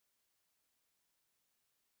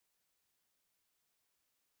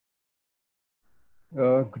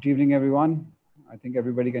Good evening, everyone. I think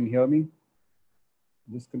everybody can hear me.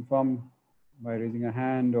 Just confirm by raising a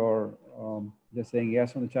hand or just saying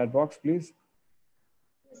yes on the chat box, please.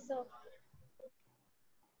 Yes, sir.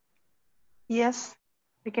 Yes,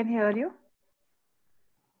 we can hear you.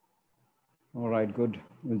 All right, good.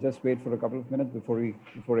 We'll just wait for a couple of minutes before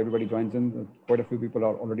everybody joins in. Quite a few people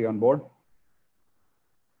are already on board.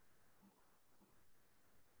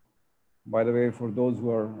 By the way, for those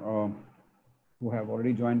who have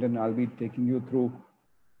already joined in, I'll be taking you through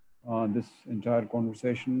this entire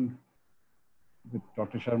conversation with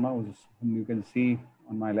Dr. Sharma, whom you can see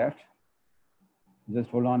on my left. Just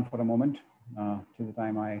hold on for a moment till the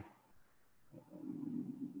time I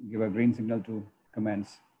give a green signal to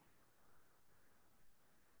commence.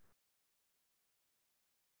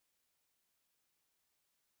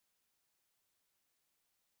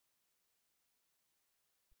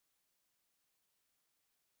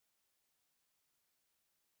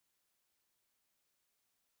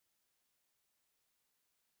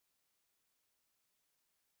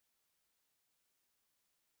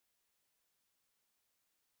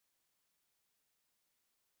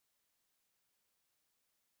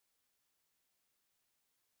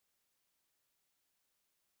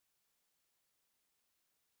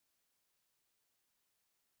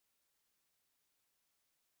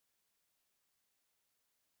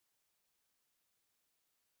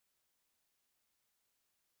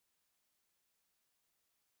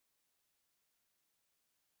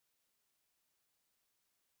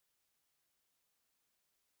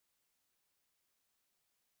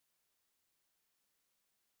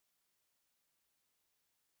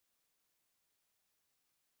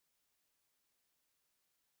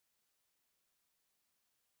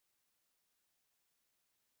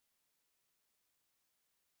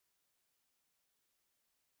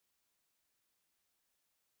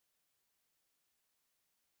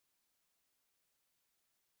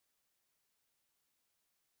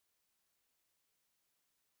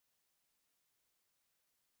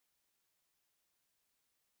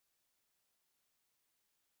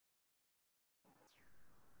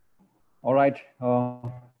 All right.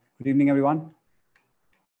 Good evening, everyone.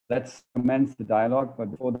 Let's commence the dialogue.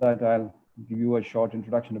 But before that, I'll give you a short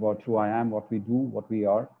introduction about who I am, what we do, what we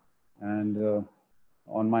are. And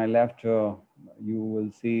on my left, you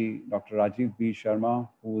will see Dr. Rajiv B. Sharma,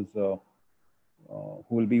 who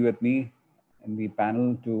will be with me in the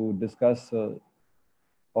panel to discuss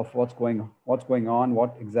of what's going on,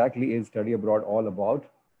 what exactly is study abroad all about.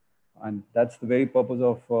 And that's the very purpose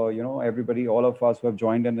of, everybody, all of us who have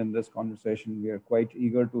joined in this conversation. We are quite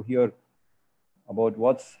eager to hear about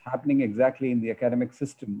what's happening exactly in the academic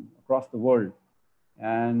system across the world.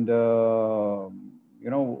 And,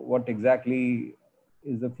 what exactly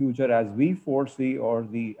is the future as we foresee or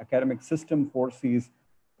the academic system foresees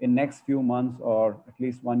in next few months or at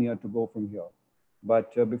least 1 year to go from here.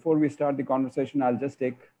 But before we start the conversation, I'll just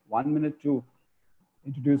take 1 minute to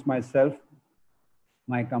introduce myself,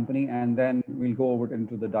 my company, and then we'll go over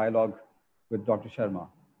into the dialogue with Dr. Sharma.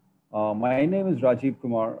 My name is Rajiv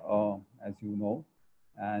Kumar, as you know,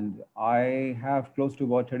 and I have close to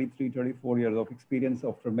about 33, 34 years of experience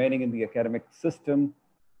of remaining in the academic system,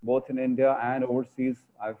 both in India and overseas.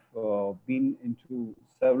 I've been into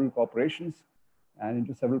several corporations and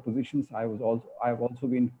into several positions. I've also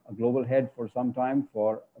been a global head for some time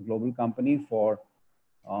for a global company for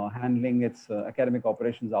handling its academic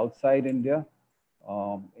operations outside India,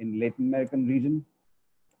 in Latin American region,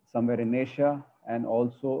 somewhere in Asia, and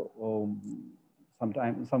also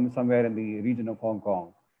somewhere in the region of Hong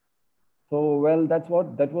Kong. So, well, that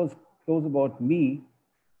was close about me.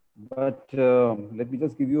 But let me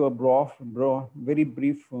just give you a very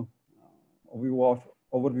brief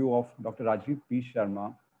overview of Dr. Rajiv P.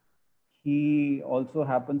 Sharma. He also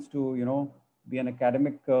happens to, be an an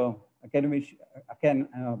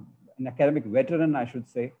academic veteran, I should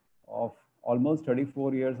say, of almost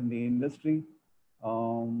 34 years in the industry.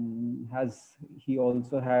 He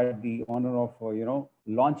also had the honor of,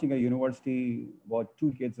 launching a university about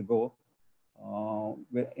 2 decades ago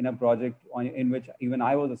in a project in which even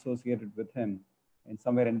I was associated with him in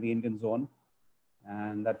somewhere in the Indian zone.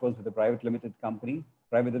 And that was with a private limited company,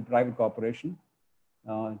 private corporation.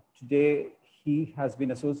 Today, he has been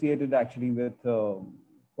associated actually with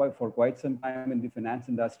for quite some time in the finance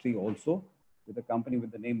industry also, with a company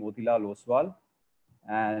with the name Motilal Oswal.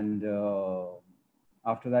 And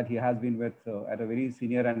after that, he has been with at a very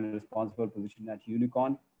senior and responsible position at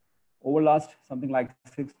Unicorn. Over last something like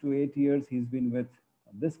 6 to 8 years, he's been with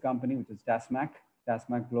this company, which is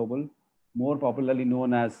TASMAC Global, more popularly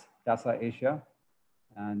known as TASA Asia.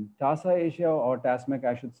 And TASA Asia, or TASMAC,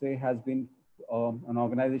 I should say, has been an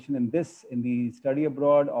organization in the study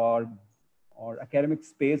abroad or academic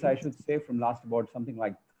space, I should say, from last about something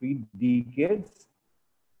like 3 decades.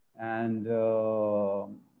 And so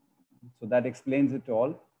that explains it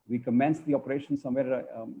all. We commenced the operation somewhere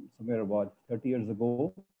about 30 years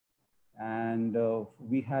ago. And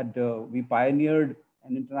we pioneered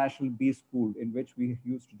an international B school in which we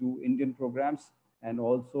used to do Indian programs, and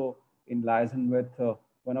also in liaison with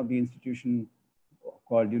one of the institutions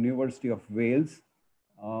called University of Wales,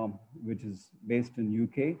 which is based in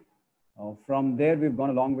UK. From there, we've gone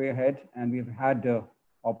a long way ahead, and we've had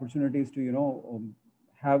opportunities to,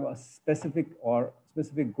 have a specific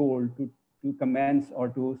goal to commence or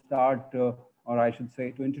to start, or I should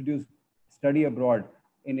say, to introduce study abroad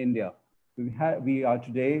in India. We are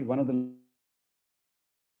today one of the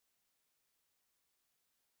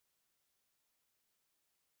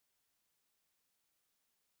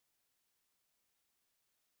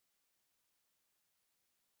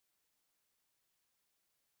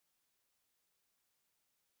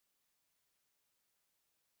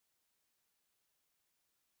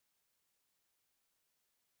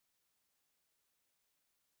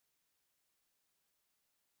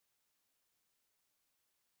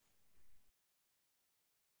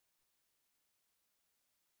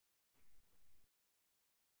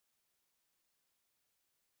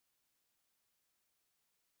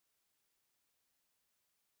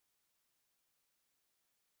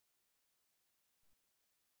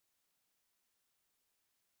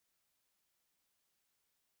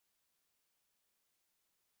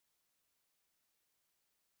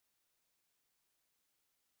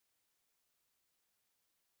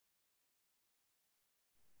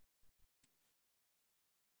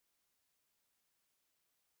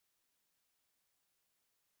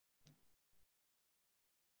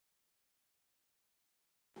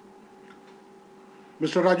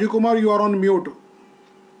Mr. Rajiv Kumar, you are on mute.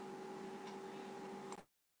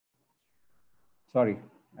 Sorry,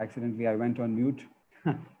 accidentally I went on mute.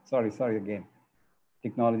 sorry again.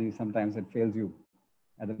 Technology, sometimes it fails you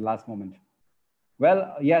at the last moment.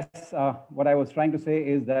 Well, yes, what I was trying to say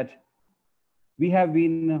is that we have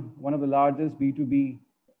been one of the largest B2B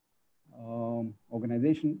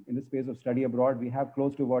organization in the space of study abroad. We have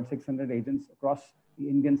close to about 600 agents across the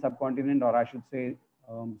Indian subcontinent, or I should say,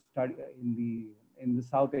 study in the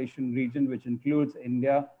South Asian region, which includes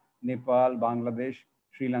India, Nepal, Bangladesh,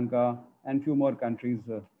 Sri Lanka, and few more countries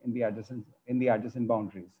in the adjacent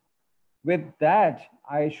boundaries. With that,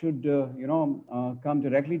 I should come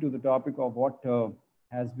directly to the topic of what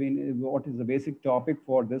is the basic topic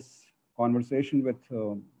for this conversation with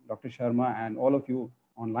Dr. Sharma and all of you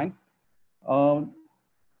online.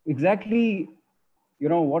 Exactly,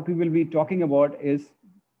 what we will be talking about is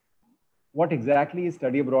what exactly is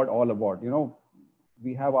study abroad all about.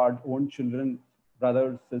 We have our own children,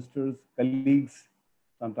 brothers, sisters, colleagues,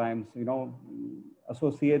 sometimes,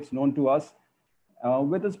 associates known to us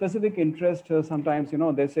with a specific interest. Sometimes,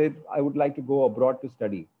 they say, I would like to go abroad to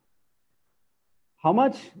study. How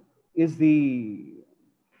much is the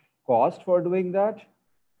cost for doing that?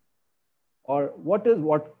 Or what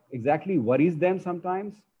exactly worries them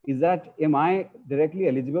sometimes? Is that, am I directly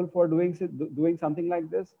eligible for doing something like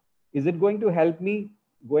this? Is it going to help me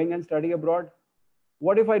going and study abroad?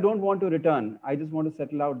 What if I don't want to return? I just want to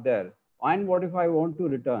settle out there. And what if I want to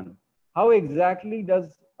return? How exactly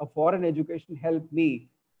does a foreign education help me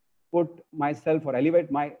put myself or elevate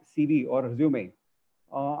my CV or resume?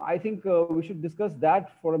 I think we should discuss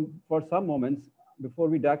that for some moments before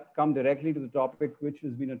we come directly to the topic, which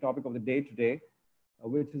has been a topic of the day today,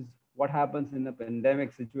 which is what happens in a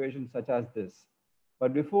pandemic situation such as this.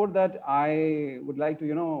 But before that, I would like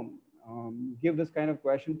to, give this kind of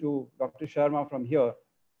question to Dr. Sharma from here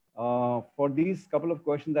for these couple of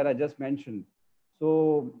questions that I just mentioned.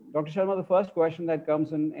 So, Dr. Sharma, the first question that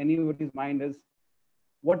comes in anybody's mind is,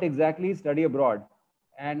 what exactly is study abroad?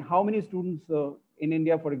 And how many students in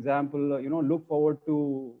India, for example, look forward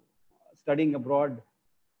to studying abroad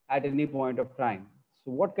at any point of time?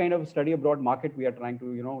 So what kind of study abroad market we are trying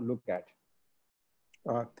to, look at?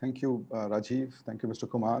 Thank you, Rajiv. Thank you, Mr.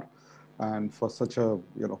 Kumar, and for such a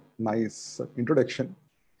nice introduction.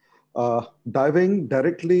 Diving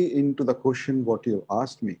directly into the question what you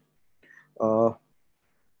asked me.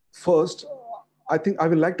 First, I think I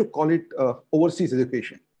would like to call it overseas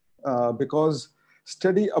education because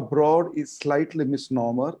study abroad is slightly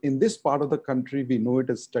misnomer. In this part of the country, we know it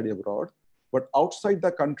as study abroad, but outside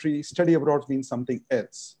the country, study abroad means something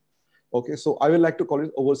else. Okay, so I would like to call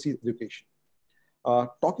it overseas education.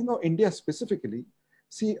 Talking of India specifically,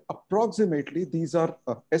 see, approximately, these are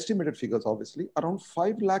estimated figures, obviously, around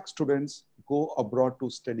 5 lakh students go abroad to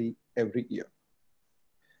study every year.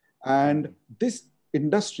 And this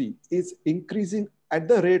industry is increasing at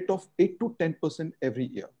the rate of 8 to 10% every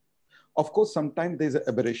year. Of course, sometimes there's an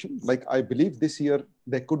aberration. Like I believe this year,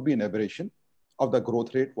 there could be an aberration of the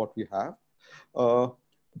growth rate, what we have.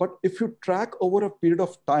 But if you track over a period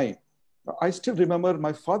of time, I still remember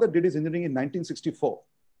my father did his engineering in 1964.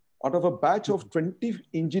 Out of a batch of 20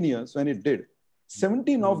 engineers, when it did,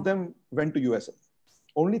 17 of them went to USA.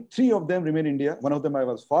 Only 3 of them remained in India. One of them I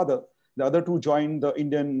was father. The other 2 joined the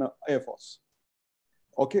Indian Air Force.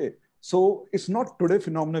 Okay, so it's not today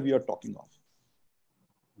phenomena we are talking of.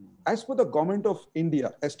 As per the government of India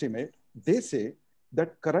estimate, they say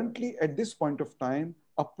that currently at this point of time,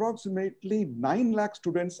 approximately 9 lakh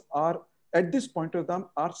students are at this point of time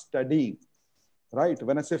are studying, right?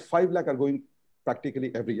 When I say 5 lakh are going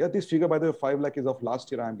practically every year, this figure by the way, 5 lakh is of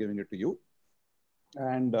last year, I'm giving it to you.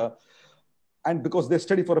 And because they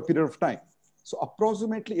study for a period of time. So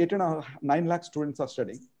approximately 9 lakh students are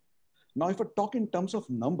studying. Now, if I talk in terms of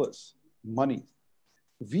numbers, money,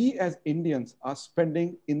 we as Indians are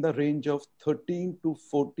spending in the range of 13 to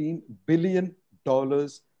 14 billion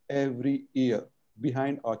dollars every year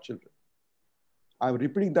behind our children. I'm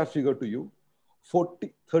repeating that figure to you,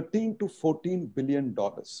 13 to 14 billion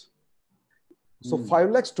dollars. So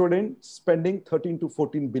 5 lakh students spending 13 to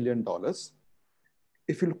 14 billion dollars.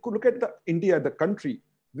 If you look at India, the country,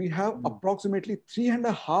 we have approximately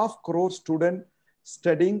 3.5 crore students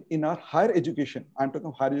studying in our higher education. I'm talking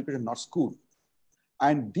of higher education, not school.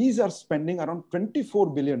 And these are spending around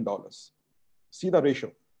 $24 billion. See the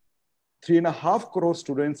ratio. 3.5 crore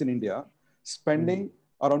students in India spending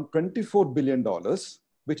around $24 billion,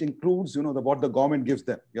 which includes, what the government gives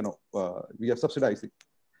them, we are subsidizing.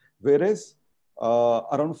 Whereas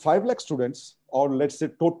around 5 lakh students, or let's say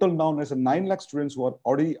total now as 9 lakh students who are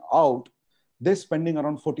already out, they're spending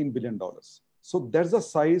around $14 billion. So there's a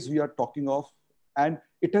size we are talking of, and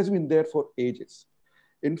it has been there for ages.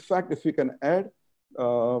 In fact, if we can add,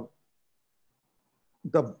 one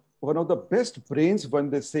of the best brains, when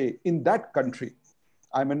they say in that country,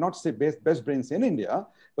 I may not say best brains in India,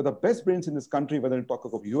 but the best brains in this country, whether you talk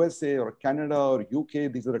of USA or Canada or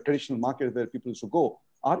UK, these are the traditional markets where people should go,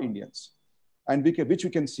 are Indians. And which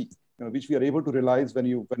we can see, which we are able to realize when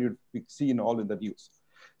you see in all in the news.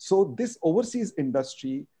 So this overseas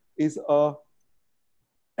industry is a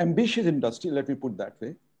ambitious industry, let me put that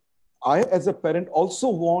way. I, as a parent, also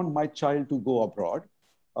want my child to go abroad.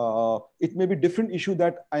 It may be different issue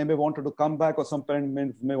that I may want to come back, or some parent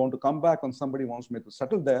may want to come back, and somebody wants me to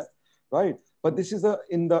settle there, right? But this is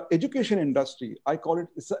in the education industry, I call it,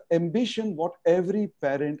 it's an ambition what every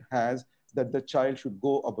parent has, that the child should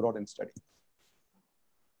go abroad and study.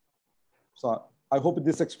 So I hope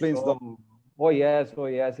this explains Oh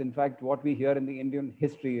yes. In fact, what we hear in the Indian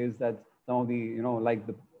history is that some of the, like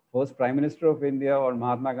the first Prime Minister of India or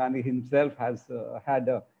Mahatma Gandhi himself has had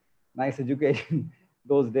a nice education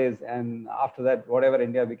those days. And after that, whatever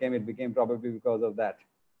India became, it became probably because of that.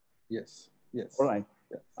 Yes. All right.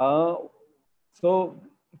 Yes. So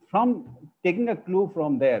from taking a clue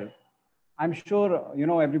from there, I'm sure,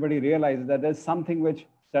 everybody realizes that there's something which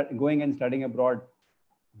going and studying abroad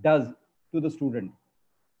does to the student.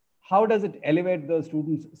 How does it elevate the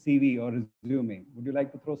student's CV or resume? Would you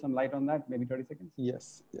like to throw some light on that? Maybe 30 seconds?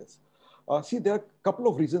 Yes. See, there are a couple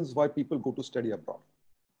of reasons why people go to study abroad.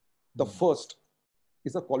 The first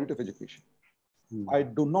is the quality of education. I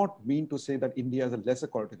do not mean to say that India has a lesser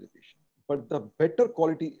quality education, but the better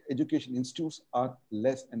quality education institutes are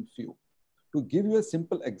less and few. To give you a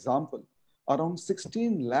simple example, around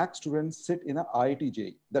 16 lakh students sit in an IIT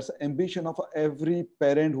JEE. That's the ambition of every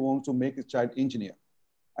parent who wants to make his child engineer.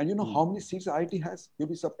 And you know how many seats IIT has? You'll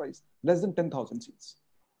be surprised. Less than 10,000 seats.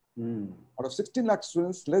 Out of 16 lakh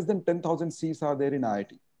students, less than 10,000 seats are there in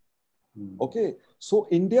IIT. Okay, so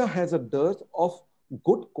India has a dearth of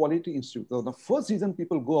good quality institutes. So the first reason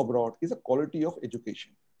people go abroad is the quality of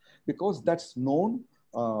education, because that's known,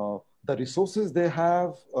 the resources they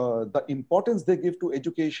have, the importance they give to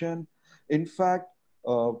education. In fact,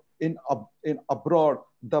 in abroad,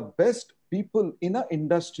 the best people in an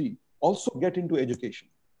industry also get into education.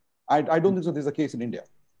 I don't think so there's a case in India,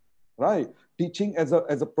 right? Teaching as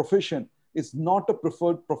a profession is not a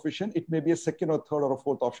preferred profession. It may be a second or third or a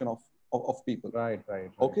fourth option of people. Right.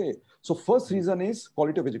 Okay, so first reason is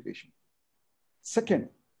quality of education. Second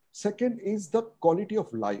is the quality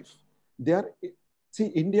of life. See,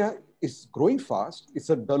 India is growing fast. It's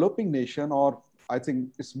a developing nation, or I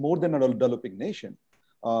think it's more than a developing nation.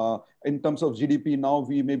 In terms of GDP, now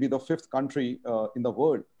we may be the 5th country in the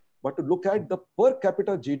world. But to look at the per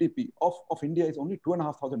capita GDP of India is only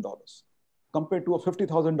 $2,500. compared to a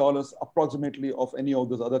 $50,000 approximately of any of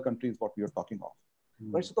those other countries what we are talking of.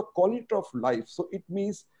 Right? So the quality of life. So it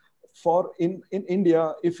means for in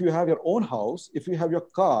India, if you have your own house, if you have your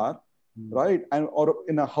car, right, and or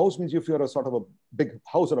in a house means if you're a sort of a big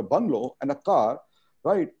house or a bungalow and a car,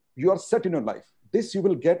 right, you are set in your life. This you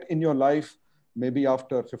will get in your life maybe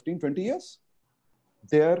after 15, 20 years.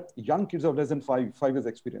 Their young kids of less than five years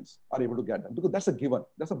experience are able to get them because that's a given.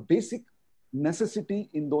 That's a basic necessity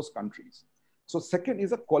in those countries. So second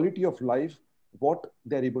is a quality of life, what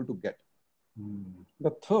they're able to get. The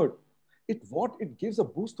third, it gives a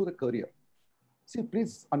boost to the career. See,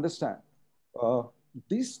 please understand,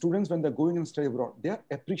 these students, when they're going and study abroad, they are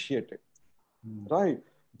appreciated, right?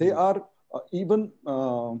 They are even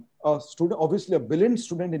a student, obviously a brilliant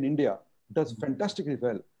student in India does fantastically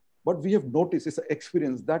well. But we have noticed, it's an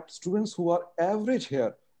experience that students who are average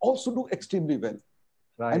here also do extremely well.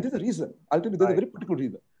 Right. And there's a reason. I'll tell you, there's a very particular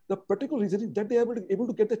reason. The particular reason is that they are able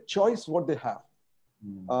to get the choice what they have.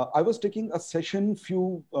 I was taking a session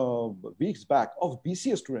few weeks back of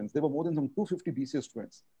BCA students. There were more than some 250 BCA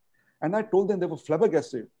students. And I told them they were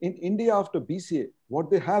flabbergasted. In India, after BCA, what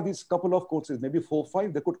they have is a couple of courses, maybe 4 or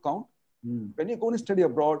 5, they could count. When you go and study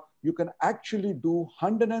abroad, you can actually do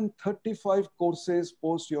 135 courses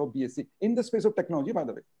post your BSc in the space of technology, by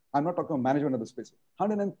the way. I'm not talking about management of the space.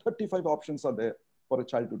 135 options are there for a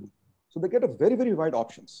child to do. So they get a very, very wide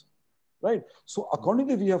options, right? So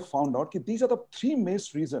accordingly, we have found out that these are the 3 main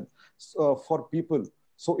reasons for people.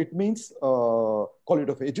 So it means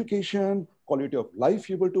quality of education, quality of life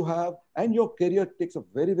you're able to have, and your career takes a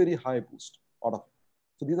very, very high boost out of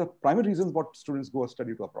it. So these are primary reasons what students go and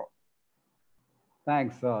study to abroad.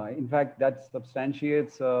 Thanks. In fact, that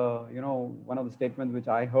substantiates, one of the statements which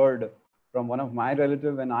I heard from one of my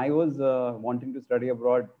relatives when I was wanting to study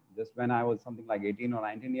abroad, just when I was something like 18 or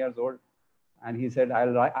 19 years old. And he said,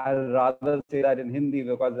 I'll rather say that in Hindi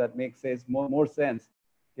because that makes more sense.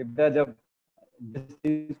 कि बेटा जब जिस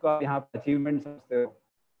चीज को आप यहाँ पर achievement समझते हो,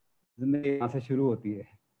 जिंदगी यहाँ से शुरू होती है.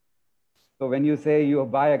 So when you say you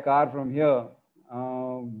buy a car from here,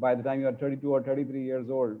 by the time you are 32 or 33 years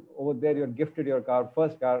old, over there you're gifted your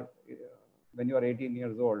first car when you are 18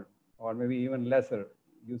 years old, or maybe even lesser.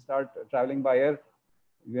 You start traveling by air,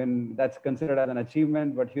 when that's considered as an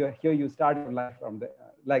achievement, but here you start your life from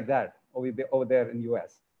like that over there in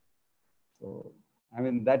US. So I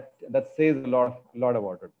mean that says a lot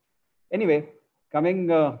about it. Anyway,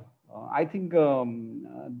 coming, I think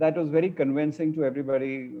that was very convincing to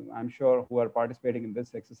everybody, I'm sure, who are participating in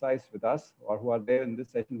this exercise with us or who are there in this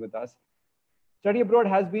session with us. Study abroad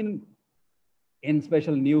has been in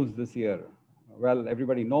special news this year. Well,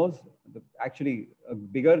 everybody knows, actually a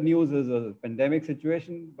bigger news is a pandemic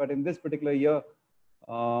situation, but in this particular year,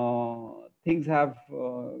 things have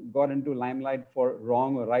got into limelight for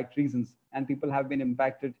wrong or right reasons, and people have been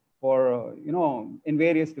impacted for, in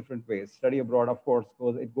various different ways. Study abroad, of course,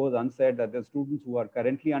 it goes unsaid that there are students who are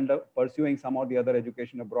currently pursuing some or the other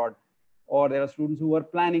education abroad, or there are students who are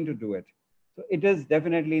planning to do it. So it is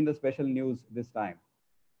definitely in the special news this time.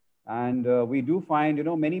 And we do find,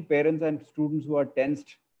 many parents and students who are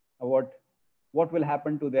tensed about what will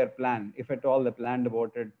happen to their plan, if at all they planned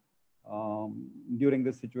about it during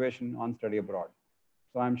this situation on study abroad.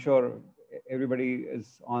 So I'm sure everybody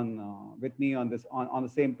is with me on this, on the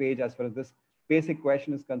same page as far as this basic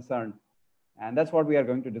question is concerned. And that's what we are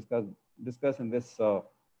going to discuss in this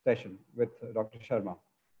session with Dr. Sharma.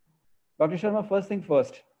 Dr. Sharma, first thing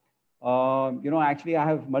first, actually I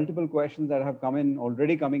have multiple questions that have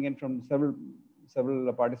already coming in from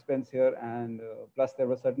several participants here. And plus there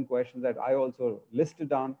were certain questions that I also listed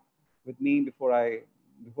down with me before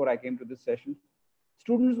I came to this session.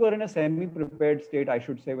 Students were in a semi-prepared state, I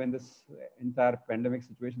should say, when this entire pandemic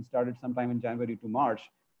situation started sometime in January to March.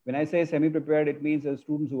 When I say semi-prepared, it means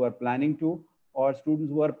students who are planning to, or students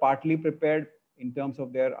who are partly prepared in terms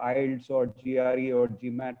of their IELTS or GRE or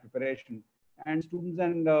GMAT preparation. And students,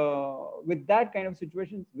 and with that kind of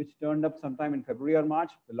situation, which turned up sometime in February or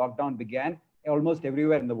March, the lockdown began almost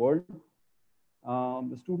everywhere in the world.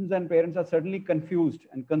 The students and parents are certainly confused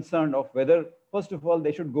and concerned of whether, first of all,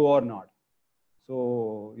 they should go or not.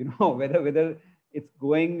 So, whether it's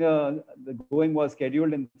going, the going was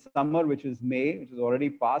scheduled in summer, which is May, which is already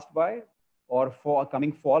passed by, or for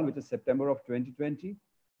coming fall, which is September of 2020,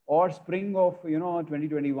 or spring of,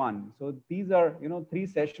 2021. So these are, 3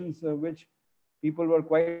 sessions which people were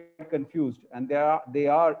quite confused, and they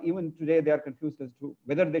are even today, they are confused as to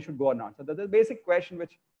whether they should go or not. So that's the basic question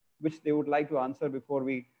which they would like to answer before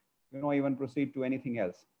we, even proceed to anything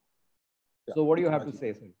else. Yeah. So what do you have to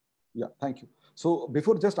say, sir? Yeah, thank you. So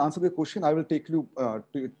before just answer the question, I will take you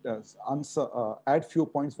to answer, add few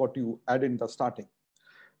points what you added in the starting.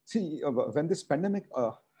 See, when this pandemic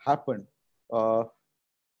happened,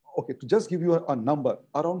 okay, to just give you a number,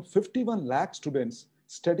 around 51 lakh students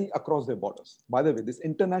study across their borders. By the way, this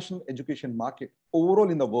international education market overall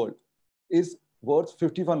in the world is worth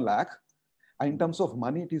 51 lakh. And in terms of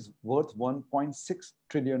money, it is worth $1.6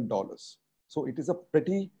 trillion. So it is a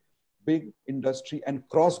pretty big industry and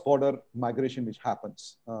cross-border migration which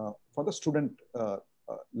happens for the student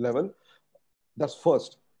level. That's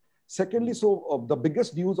first. Secondly, so the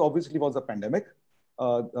biggest news obviously was the pandemic.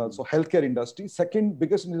 So healthcare industry. Second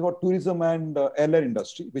biggest news was tourism and airline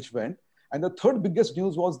industry, which went. And the third biggest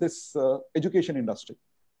news was this education industry,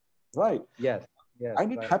 right? Yes. Yes,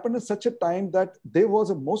 and it right. happened at such a time that there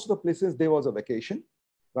was most of the places there was a vacation,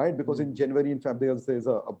 right? Because in January, in fact, there's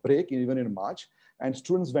a break even in March, and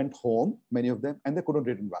students went home, many of them, and they couldn't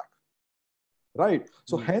return back, right?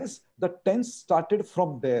 So hence the tense started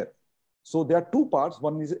from there. So there are two parts.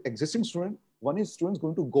 One is existing student, one is students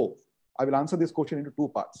going to go. I will answer this question into two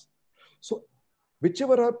parts. So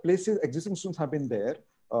whichever are places existing students have been there,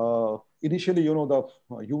 initially, the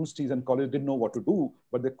universities and colleges didn't know what to do,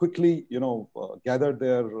 but they quickly, gathered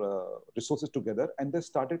their resources together and they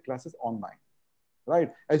started classes online,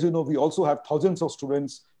 right? As you know, we also have thousands of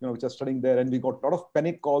students, which are studying there, and we got a lot of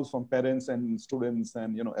panic calls from parents and students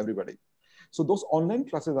and, everybody. So those online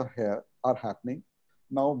classes are happening.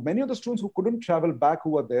 Now, many of the students who couldn't travel back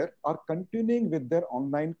who were there are continuing with their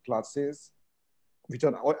online classes, which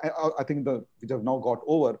are, I think, which have now got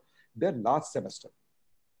over their last semester.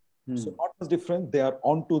 So not much different. They are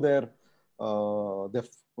onto their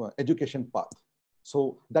education path.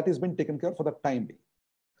 So that has been taken care of for the time being.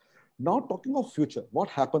 Now talking of future, what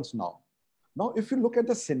happens now? Now, if you look at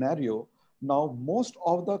the scenario, now most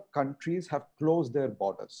of the countries have closed their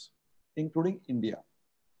borders, including India.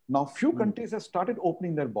 Now, few countries have started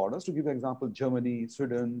opening their borders. To give an example, Germany,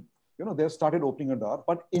 Sweden, they have started opening a door,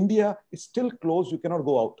 but India is still closed. You cannot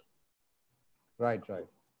go out. Right, right.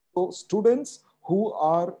 So students who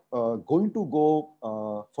are going to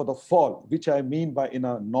go for the fall, which I mean by in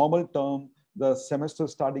a normal term, the semester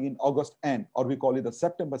starting in August end, or we call it the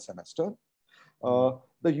September semester, the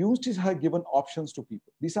universities have given options to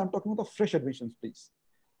people. These I'm talking about the fresh admissions, please.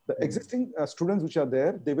 The existing students which are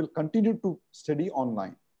there, they will continue to study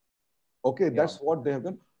online. Okay, that's what they have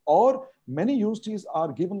done. Or many universities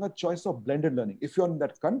are given a choice of blended learning. If you're in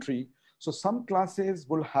that country, so some classes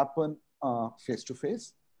will happen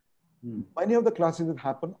face-to-face. Many of the classes will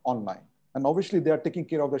happen online. And obviously they are taking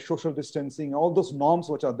care of the social distancing, all those norms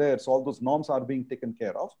which are there. So all those norms are being taken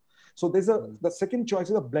care of. So there's the second choice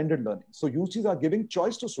is a blended learning. So universities are giving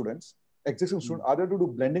choice to students, existing students, either to do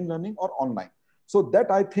blending learning or online. So that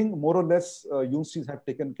I think more or less universities have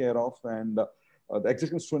taken care of, and the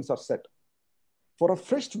existing students are set. For a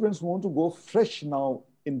fresh students who want to go fresh now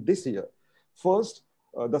in this year, first,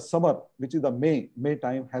 the summer, which is the May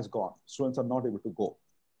time has gone. Students are not able to go.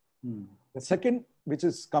 The second, which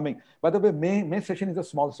is coming, by the way, May session is a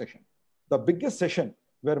small session. The biggest session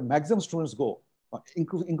where maximum students go,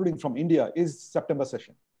 including from India, is September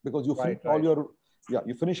session, because you finish all your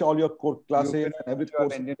you finish all your core classes and every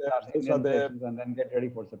course Indian are there, and then get ready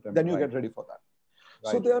for September. then you get ready for that.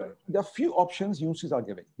 So there are few options universities are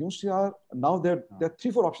giving. Universities are now there are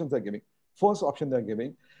 3-4 options they're giving. First option they're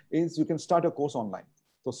giving is you can start a course online.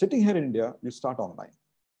 So sitting here in India, you start online.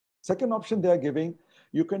 Second option they are giving,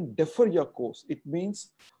 you can defer your course. It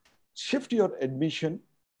means shift your admission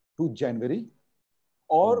to January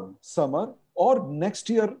or summer or next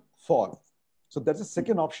year fall. So that's the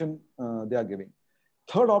second option they are giving.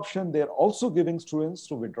 Third option, they are also giving students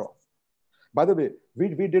to withdraw. By the way,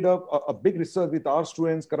 we did a big research with our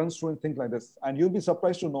students, current students, things like this. And you'll be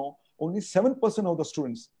surprised to know only 7% of the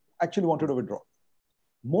students actually wanted to withdraw.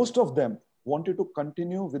 Most of them wanted to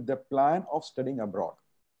continue with their plan of studying abroad,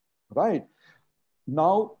 right?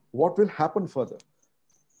 Now, what will happen further?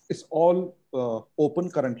 It's all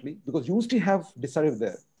open currently because university have decided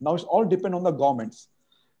there. Now it's all depend on the governments.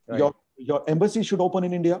 Right. Your embassy should open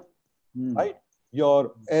in India, right?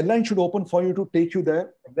 Your airline should open for you to take you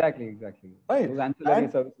there. Exactly. Right. Those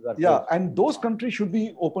ancillary services are closed. And those countries should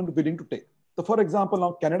be open to willing to take. So for example,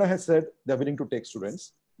 now Canada has said they're willing to take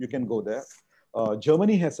students. You can go there.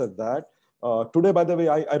 Germany has said that. Today, by the way,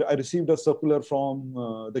 I received a circular from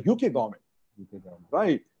the UK government.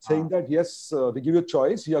 Right, saying that yes, we give you a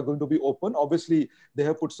choice. You are going to be open. Obviously, they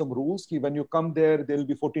have put some rules. When you come there, there will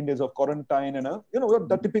be 14 days of quarantine, and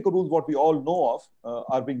the typical rules what we all know of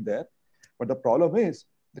are being there. But the problem is,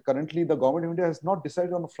 currently the government of India has not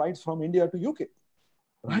decided on flights from India to UK.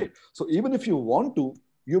 Right. So even if you want to,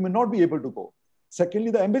 you may not be able to go.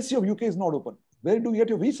 Secondly, the embassy of UK is not open. Where do you get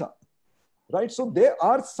your visa? Right? So there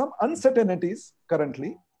are some uncertainties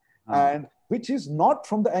currently, and which is not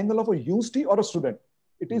from the angle of a university or a student.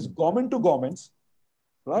 It is government to governments,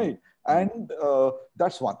 right? And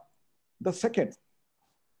that's one. The second,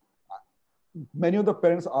 many of the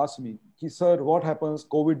parents ask me, sir, what happens?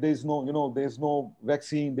 COVID, there is no, there's no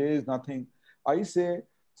vaccine, there is nothing. I say,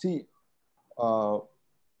 see,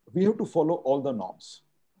 we have to follow all the norms.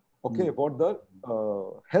 Okay, what the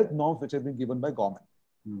health norms which have been given by government.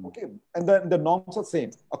 Okay, and then the norms are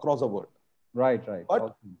same across the world. Right.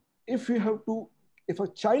 But if a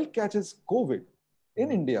child catches COVID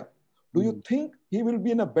in India, do you think he will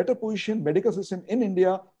be in a better position, medical system in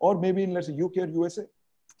India, or maybe in, let's say, UK or USA?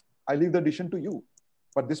 I leave the decision to you.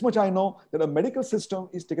 But this much I know, that a medical system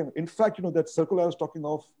is taken. In fact, that circular I was talking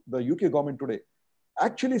of, the UK government today,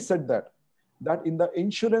 actually said that in the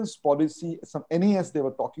insurance policy, some NAS they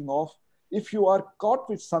were talking of, if you are caught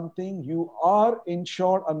with something, you are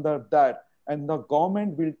insured under that, and the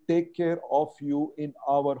government will take care of you in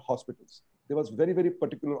our hospitals. They was very, very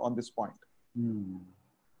particular on this point.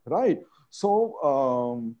 Right.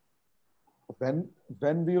 So when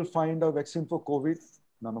we will find a vaccine for COVID,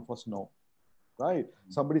 none of us know. Right.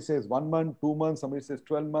 Somebody says 1 month, 2 months, somebody says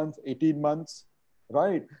 12 months, 18 months.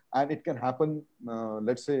 Right. And it can happen,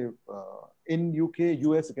 let's say, in UK,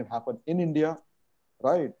 US, it can happen in India.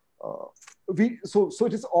 Right. So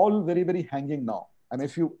it is all very, very hanging now. And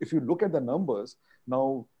if you look at the numbers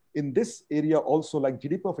now in this area also, like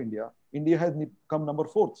GDP of India has come number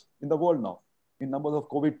 4th in the world now in numbers of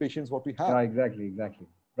COVID patients what we have. Yeah, exactly.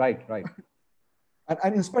 Right.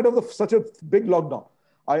 and in spite of such a big lockdown,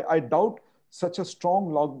 I doubt such a strong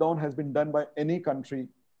lockdown has been done by any country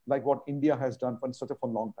like what India has done for such a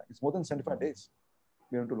long time. It's more than 75 days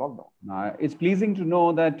we are into lockdown. It's pleasing to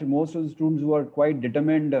know that most of the students who are quite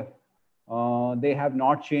determined, they have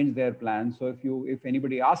not changed their plans. So if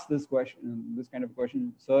anybody asks this kind of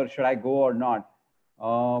question, sir, should I go or not?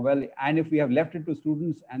 Well, and if we have left it to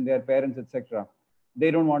students and their parents, etc.,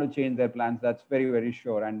 they don't want to change their plans. That's very, very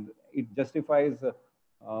sure. And it justifies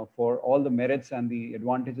for all the merits and the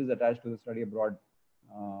advantages attached to the study abroad,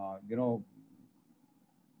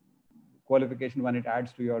 qualification when it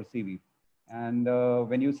adds to your CV. And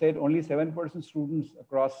when you said only 7% students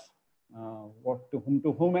across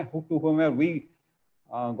to whomever we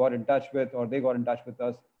got in touch with, or they got in touch with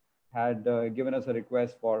us, had given us a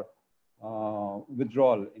request for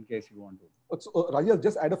withdrawal in case you want to. So, Rajal,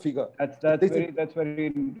 just add a figure. That's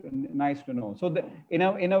very nice to know. So in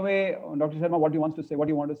a way, Dr. Sharma, what you want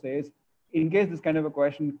to say is, in case this kind of a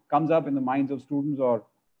question comes up in the minds of students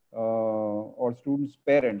or students'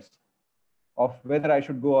 parents, of whether I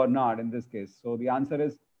should go or not in this case. So the answer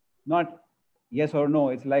is not yes or no.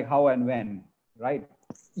 It's like how and when, right?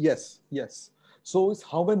 Yes. So it's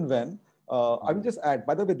how and when. I will just add,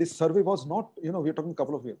 by the way, this survey was not, we're talking a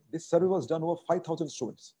couple of years. This survey was done over 5,000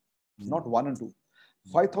 students, not 1 and 2.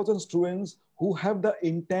 5,000 students who have the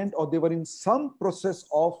intent or they were in some process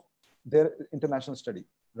of their international study.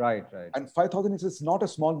 Right. And 5,000 is not a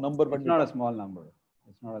small number. It's not a small number.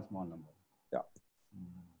 Yeah.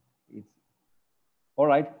 All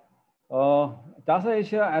right. TASA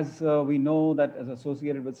Asia, as we know, that is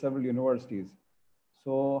associated with several universities.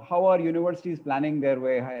 So how are universities planning their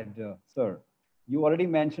way ahead, sir? You already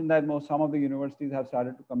mentioned that some of the universities have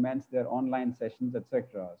started to commence their online sessions,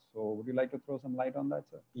 etc. So would you like to throw some light on that,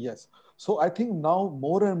 sir? Yes. So I think now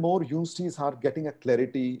more and more universities are getting a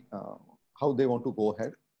clarity how they want to go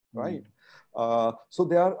ahead, right? So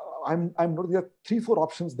there are 3-4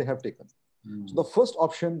 options they have taken. So the first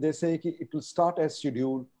option, they say it will start as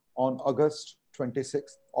scheduled on August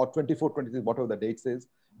 26th or 24, 26, whatever the date is,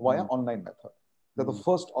 via online method. That's the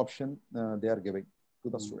first option they are giving to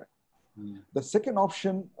the student. The second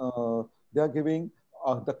option they are giving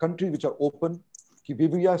the countries which are open,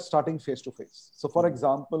 we are starting face-to-face. So for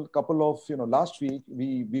example, couple of, last week,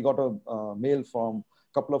 we got a mail from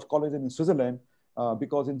a couple of colleges in Switzerland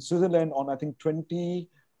because in Switzerland on, I think,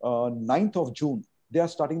 29th of June, they are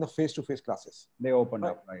starting the face-to-face classes. They opened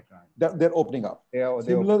up, right? They're opening up.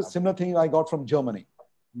 Similar thing I got from Germany.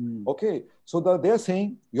 Okay, so they're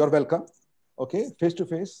saying you're welcome. Okay,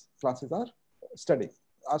 face-to-face classes are starting.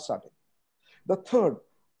 The third,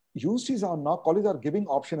 universities are now, colleges are giving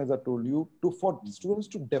option, as I told you, for students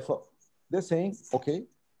to defer. They're saying, okay,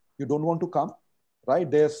 you don't want to come, right?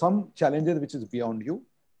 There are some challenges which is beyond you.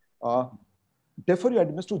 Defer your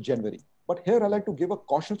admission to January. But here I like to give a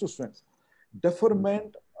caution to students.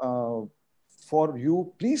 Deferment for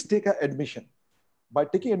you, please take an admission. By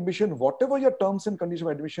taking admission, whatever your terms and conditions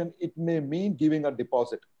of admission, it may mean giving a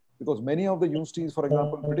deposit. because many of the universities, for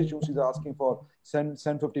example, British universities are asking for send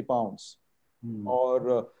 £50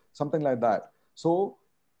 or something like that. So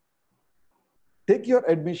take your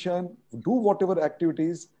admission, do whatever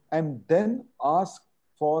activities, and then ask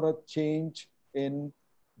for a change in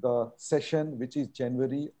the session, which is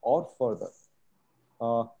January or further.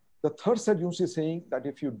 The third set university is saying that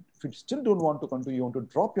if you still don't want to continue, you want to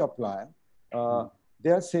drop your plan,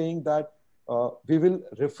 they are saying that we will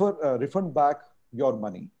refund back your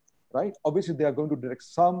money, right? Obviously, they are going to direct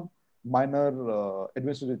some minor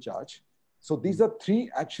administrative charge. So these are three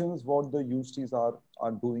actions what the universities are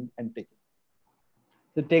doing and taking.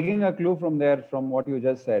 So taking a clue from there, from what you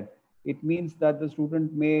just said, it means that the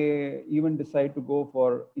student may even decide to go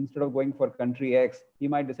for, instead of going for country X, he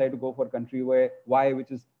might decide to go for country Y,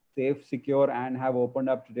 which is safe, secure, and have opened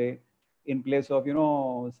up today, in place of, you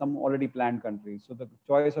know, some already planned countries. So the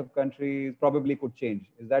choice of countries probably could change.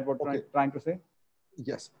 Is that what you're trying to say?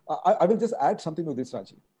 Yes. I will just add something to this,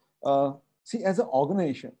 Rajiv. See, as an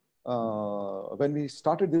organization, when we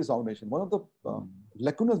started this organization, one of the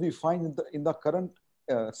lacunas we find in the current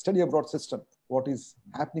study abroad system, what is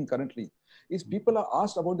happening currently, is people are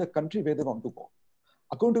asked about the country where they want to go.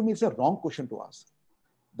 According to me, it's a wrong question to ask.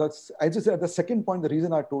 That's, as you said, the second point, the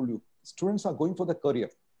reason I told you, students are going for the career.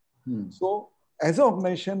 So as an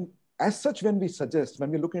organization, as such, when we suggest,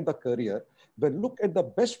 when we look at the career, we look at the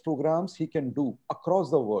best programs he can do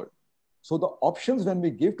across the world. So the options when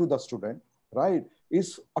we give to the student, right,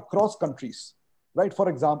 is across countries, right? For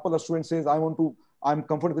example, a student says, I'm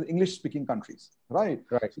comfortable with English speaking countries, right?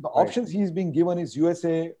 Right. So the options he's being given is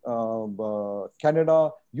USA,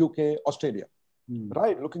 Canada, UK, Australia,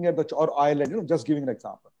 right? Looking at or Ireland, you know, just giving an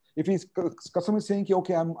example. If his customer is saying,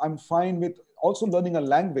 okay, I'm fine with also learning a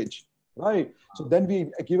language, right? So then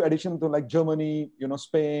we give addition to like Germany, you know,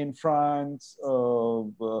 Spain, France,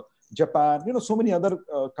 Japan, you know, so many other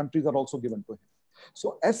countries are also given to him.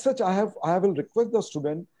 So as such, I will request the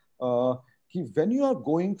student, when you are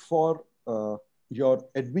going for your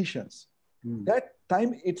admissions, that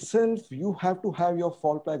time itself, you have to have your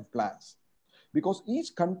fallback plans, because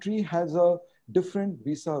each country has a different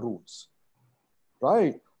visa rules,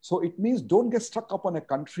 right? So it means don't get stuck up on a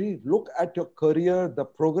country, look at your career, the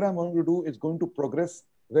program you want to do is going to progress,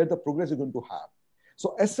 where the progress you're going to have.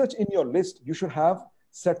 So as such, in your list, you should have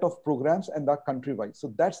set of programs and that country-wise.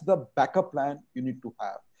 So that's the backup plan you need to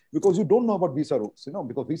have, because you don't know about visa rules, you know,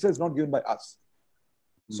 because visa is not given by us.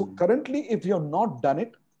 So currently, if you have not done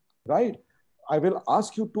it, right, I will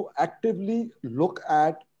ask you to actively look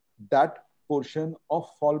at that portion of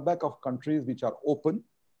fallback of countries which are open,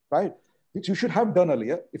 right, which you should have done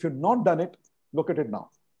earlier. If you've not done it, look at it now.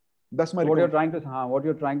 That's my what you're trying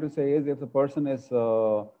to say is, if the person is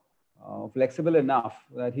flexible enough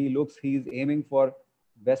that he's aiming for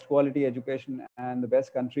best quality education and the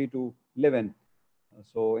best country to live in.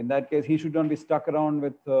 So in that case, he should not be stuck around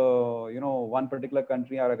with you know, one particular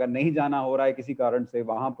country. और अगर नहीं जाना हो रहा है किसी कारण से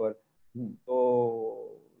वहाँ पर, तो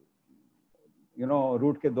you know,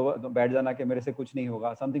 root के दो बैठ जाना कि मेरे से कुछ नहीं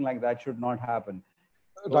होगा. Something like that should not happen.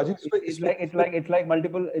 So it's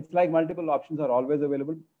like multiple options are always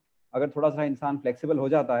available. अगर थोड़ा सा इंसान flexible हो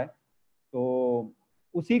जाता है, तो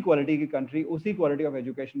उसी क्वालिटी की कंट्री, उसी क्वालिटी ऑफ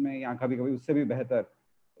एजुकेशन में, या कभी-कभी उससे भी बेहतर,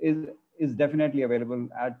 is definitely available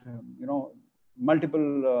at, you know,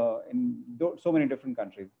 multiple in so many different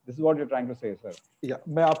countries. This is what you're trying to say, sir. Yeah,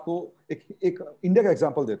 मैं आपको एक इंडिया का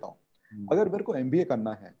एग्जांपल देता हूँ. अगर मेरे को एमबीए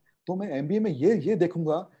करना है, तो मैं एमबीए में ये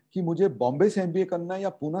देखूंगा कि मुझे बॉम्बे से एमबीए करना है, या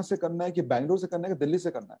पुणे से करना है, कि बैंगलोर से करना है, कि दिल्ली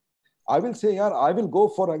से करना है. I will say, यार, I will go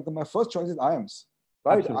for, like, my first choice is IIMs,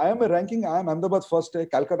 right? Absolutely. IIM ranking, IIM Ahmedabad first है,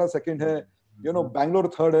 Calcutta second है, you know, Bangalore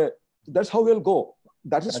third है. That's how we'll go.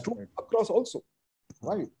 That is true across also,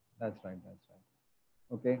 right? That's right.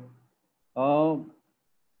 Okay.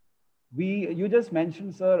 You just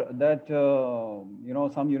mentioned, sir, that you know,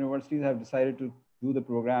 some universities have decided to do the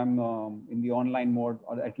program in the online mode,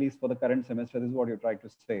 or at least for the current semester. This is what you're trying to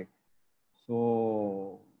say.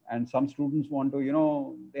 So, and some students want to, you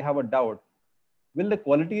know, they have a doubt. Will the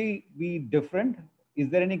quality be different? Is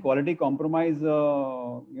there any quality compromise,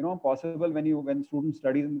 you know, possible when students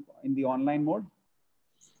study in the online mode?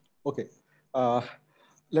 Okay.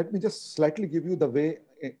 Let me just slightly give you the way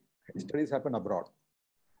studies happen abroad.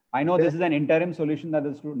 I know this is an interim solution that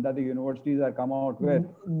the universities are come out with,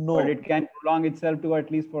 but it can prolong itself to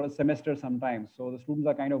at least for a semester sometimes. So the students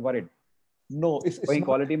are kind of worried. No, it's not,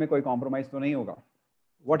 quality में कोई compromise तो नहीं होगा.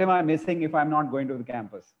 What am I missing if I'm not going to the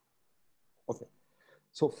campus? Okay.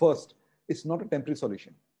 So first, it's not a temporary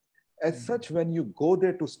solution. As such, when you go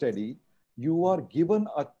there to study, you are given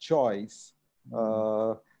a choice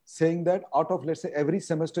saying that out of, let's say, every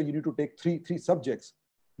semester you need to take three subjects.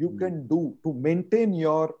 you can do to maintain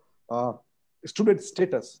your student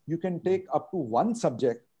status. You can take up to one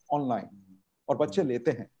subject online. और बच्चे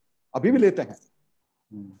लेते हैं, अभी भी लेते हैं,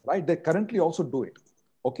 right? They currently also do it.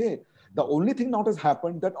 Okay. The only thing now has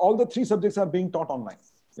happened that all the 3 subjects are being taught online.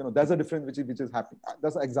 You know, there's a difference which is happening.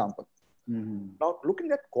 That's an example. Now,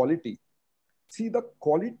 looking at quality, see the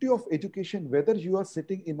quality of education, whether you are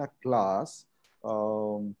sitting in a class,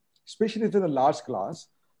 especially if it's a large class,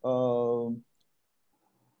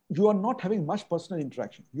 you are not having much personal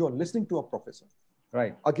interaction. You are listening to a professor.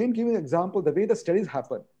 Right. Again, giving an example, the way the studies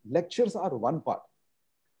happen, lectures are one part.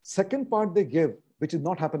 Second part they give, which is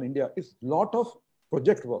not happen in India, is lot of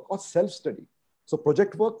project work or self-study. So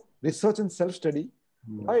project work, research and self-study,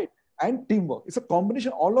 right? And teamwork. It's a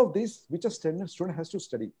combination, all of these, which a student has to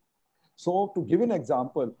study. So to give an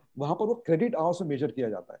example, वहाँ पर वो credit hours में measure किया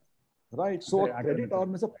जाता है, right? So credit hour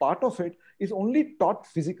means a part of it is only taught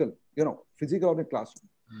physical, you know, physical or in classroom.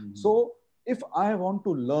 So if I want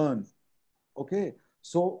to learn, okay,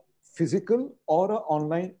 so physical or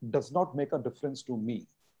online does not make a difference to me.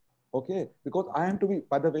 Okay, because I am to be,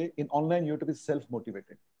 by the way, in online you have to be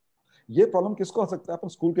self-motivated. ये problem किसको हो सकता है? अपन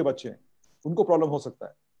school के बच्चे हैं, उनको problem हो सकता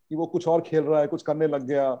है कि वो कुछ और खेल रहा है, कुछ करने लग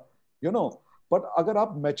गया, you know. बट अगर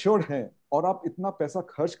आप मैच्योर्ड हैं और आप इतना पैसा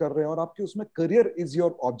खर्च कर रहे हैं और आपकी उसमें career is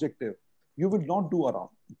your objective, you will not do around,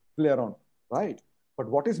 play around, right? But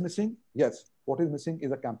what is missing? Yes, what is missing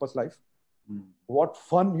is a campus life. What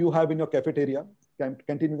fun you have in your cafeteria,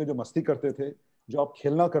 canteen में जो मस्ती करते थे, जो आप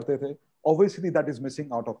खेलना करते थे, obviously that is missing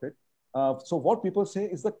out of it. So what people say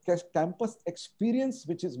is the campus experience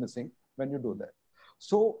which is missing when you do that.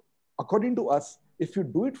 So according to us, if you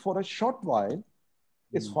do it for a short while,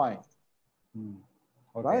 it's fine.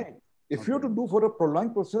 Okay. Right? If you have to do for a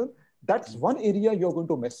prolonged process, that's one area you're going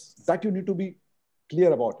to miss. That you need to be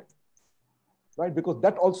clear about it. Right? Because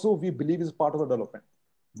that also we believe is part of the development.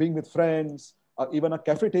 Being with friends, even a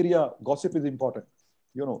cafeteria gossip is important.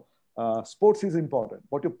 You know, sports is important.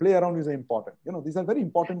 What you play around is important. You know, these are very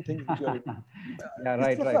important things. Which you are yeah,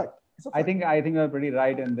 right, right. I think you're pretty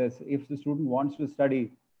right in this. If the student wants to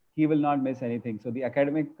study, he will not miss anything. So the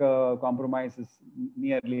academic compromise is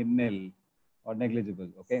nearly nil or negligible.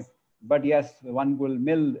 Okay, but yes, one will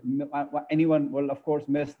anyone will of course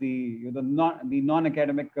miss the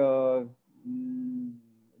non-academic.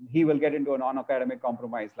 He will get into a non-academic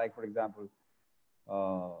compromise, like for example,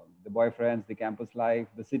 the boyfriends, the campus life,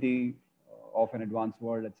 the city of an advanced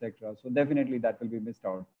world, etc. So definitely that will be missed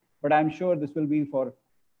out. But I'm sure this will be for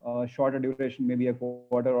a shorter duration, maybe a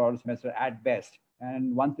quarter or semester at best.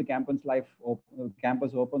 And once the campus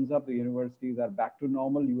opens up, the universities are back to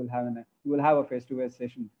normal. You will have a face-to-face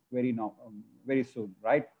session very soon,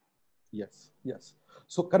 right? Yes, yes.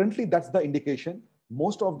 So currently that's the indication.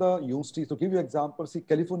 Most of the universities, to give you an example, see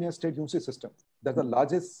California State University system, that's the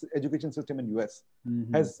largest education system in US,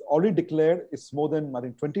 has already declared it's more than, I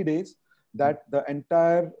think, 20 days that the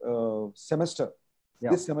entire semester,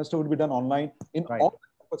 this semester will be done online in all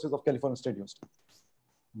campuses of California State University.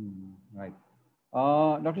 Right.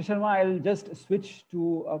 Dr. Sharma, I'll just switch to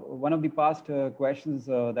one of the past questions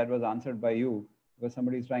that was answered by you, because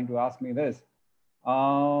somebody is trying to ask me this.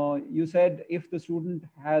 You said if the student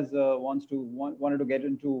has wanted to get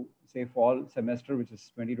into, say, fall semester, which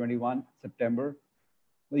is 2021 September,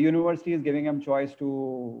 the university is giving him choice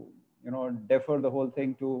to, defer the whole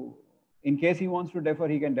thing to, in case he wants to defer,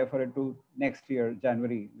 he can defer it to next year,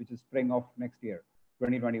 January, which is spring of next year,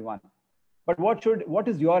 2021. But what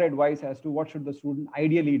is your advice as to what should the student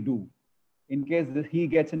ideally do in case he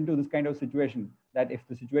gets into this kind of situation, that if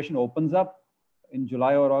the situation opens up in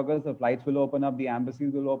July or August, the flights will open up, the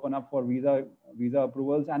embassies will open up for visa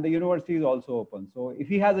approvals, and the university is also open. So if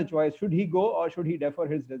he has a choice, should he go or should he defer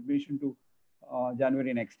his admission to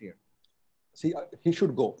January next year? See, he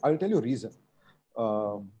should go. I will tell you a reason.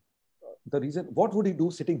 The reason, what would he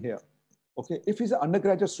do sitting here? Okay, if he's an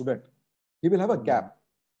undergraduate student, he will have a gap.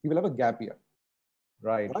 He will have a gap year.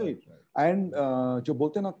 Right. And जो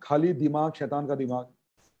बोलते हैं ना खाली दिमाग शैतान का दिमाग.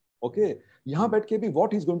 Okay, यहाँ बैठ के भी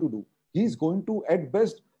what he's going to do? He's going to at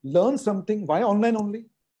best learn something via online only.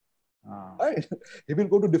 Right? He will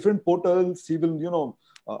go to different portals. He will,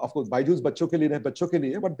 of course, Byju's बच्चों के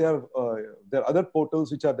लिए, but there are other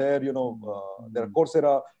portals which are there. There are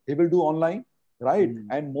Coursera. He will do online, right?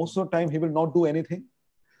 And most of the time he will not do anything.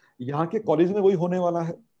 यहाँ के college में वही होने वाला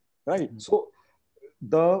है, right? So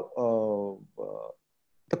the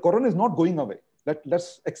corona is not going away.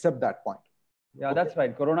 Let's accept that point. Yeah, okay. That's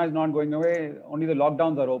right. Corona is not going away. Only the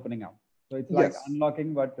lockdowns are opening up. So it's like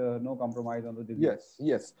unlocking, but no compromise on the disease.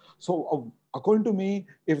 Yes. So according to me,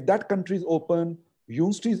 if that country is open,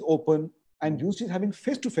 university is open, and university is having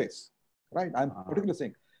face-to-face, right? I'm particularly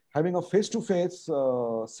saying, having a face-to-face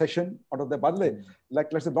session out of the Badle.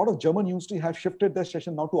 Like let's say a lot of German universities have shifted their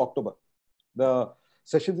session now to October. The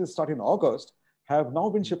sessions that start in August have now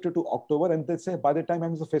been shifted to October, and they say by the time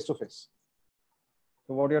I'm a face-to-face.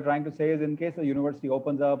 So what you're trying to say is, in case the university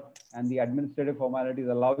opens up and the administrative formalities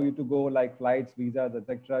allow you to go, like flights, visas,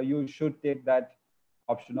 etc., you should take that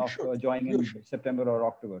option of joining in September or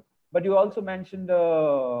October. But you also mentioned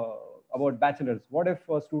about bachelors. What if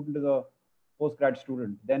a student is a postgrad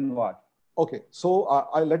student? Then what? Okay, so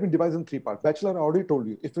let me divide in three parts. Bachelor, I already told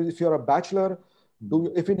you. If you're a bachelor,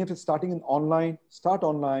 even if it's starting in online, start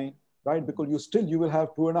online, right? Because you will have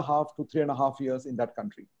 2.5 to 3.5 years in that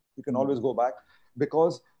country. You can always go back,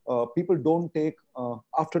 because people don't take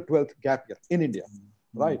after 12th gap year in India,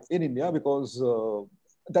 right? In India, because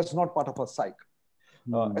that's not part of our psych.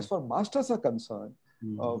 As far as masters are concerned,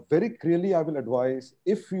 very clearly I will advise,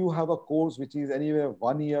 if you have a course which is anywhere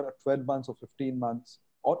 1 year, or 12 months, or 15 months,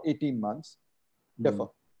 or 18 months, defer.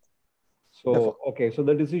 So, okay, so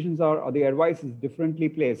the decisions are, or the advice is differently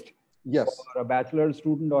placed. Yes. For a bachelor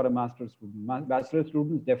student or a master student. Bachelor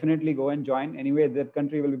students definitely go and join. Anyway, that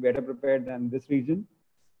country will be better prepared than this region.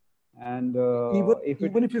 And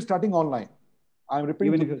even if you're starting online, I'm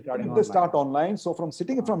repeating, even if you're starting online. Start online. So from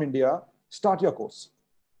sitting from India, start your course.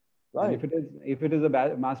 Right. If it is a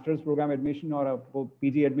master's program admission or a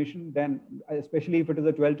PG admission, then especially if it is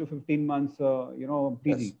a 12 to 15 months,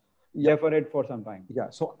 PG, defer it for some time. Yeah.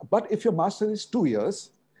 So, but if your master is 2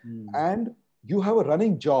 years and you have a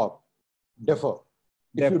running job, defer.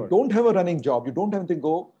 If you don't have a running job, you don't have anything to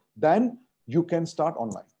go, then you can start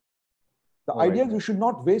online. The idea is you should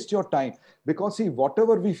not waste your time, because see,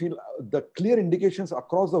 whatever we feel, the clear indications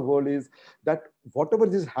across the world is that whatever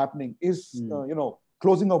is happening is,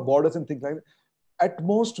 closing of borders and things like that. At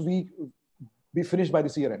most, we finish by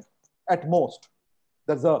this year end. At most.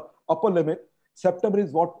 That's the upper limit. September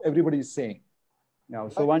is what everybody is saying. Now,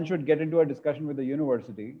 so one should get into a discussion with the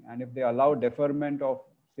university, and if they allow deferment of,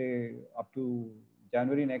 say, up to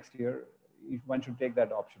January next year, one should take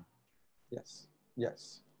that option. Yes.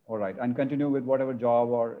 Yes. All right. And continue with whatever job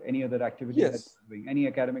or any other activity that you're doing. Any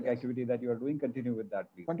academic activity that you are doing, continue with that,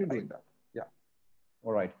 please. Continue doing that. Yeah.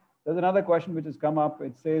 All right. There's another question which has come up.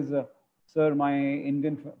 It says, sir, my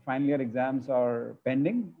Indian final year exams are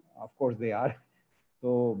pending. Of course they are.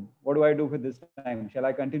 So what do I do with this time? Shall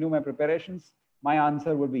I continue my preparations? My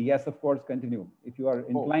answer would be yes, of course, continue. If you are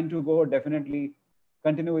inclined to go, definitely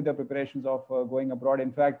continue with the preparations of going abroad.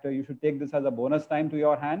 In fact, you should take this as a bonus time to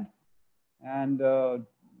your hand. And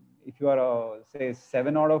if you are, say,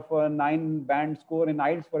 7 out of 9 band score in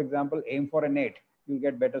IELTS, for example, aim for an 8. You'll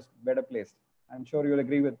get better placed. I'm sure you'll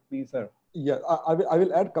agree with me, sir. Yeah, I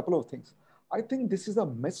will add a couple of things. I think this is a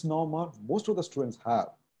misnomer most of the students have.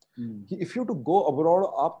 If you to go abroad,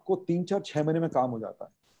 आपको 3-4-6 महीने में काम हो जाता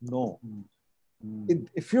है. No.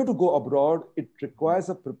 If you to go abroad, it requires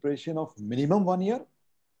a preparation of minimum 1 year.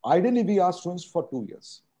 Ideally, we ask students for 2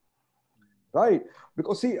 years. Right?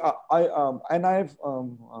 Because see,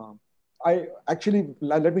 I actually,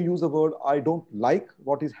 let me use the word, I don't like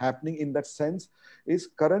what is happening in that sense, is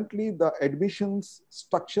currently the admissions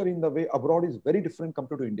structure in the way abroad is very different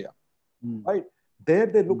compared to India. Right? There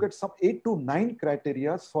they look at some 8 to 9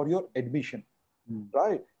 criteria for your admission.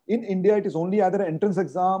 Right? In India, it is only either an entrance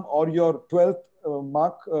exam or your 12th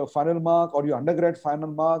final mark, or your undergrad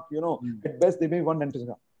final mark. At best they may one entrance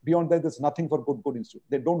exam. Beyond that, there's nothing for good institute.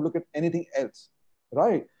 They don't look at anything else.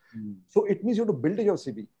 Right? So it means you have to build your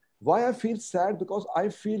CV. Why I feel sad? Because I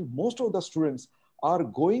feel most of the students are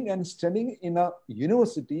going and studying in a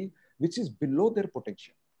university which is below their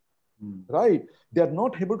potential. Right? They are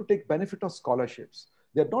not able to take benefit of scholarships.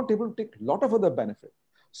 They are not able to take a lot of other benefit.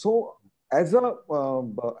 So as a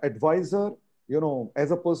advisor,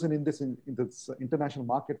 as a person in this international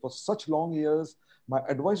market for such long years, my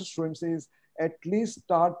advice to students is at least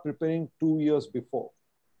start preparing 2 years before.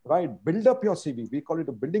 Right? Build up your CV. We call it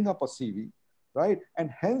a building up a CV. Right? And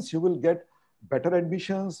hence you will get better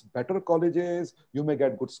admissions, better colleges, you may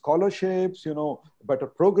get good scholarships, better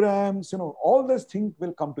programs, all these things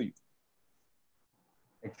will come to you.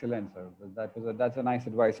 Excellent, sir. That's a nice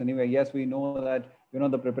advice. Anyway, yes, we know that,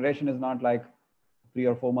 the preparation is not like 3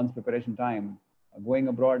 or 4 months preparation time. Going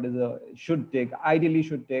abroad ideally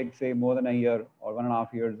should take, say, more than a year or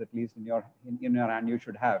 1.5 years, at least in your hand you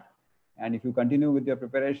should have. And if you continue with your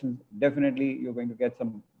preparations, definitely you're going to get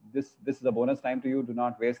some, this is a bonus time to you. Do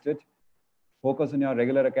not waste it. Focus on your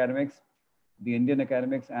regular academics, the Indian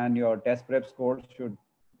academics, and your test prep scores should,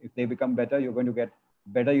 if they become better, you're going to get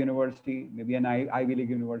better university, maybe an Ivy League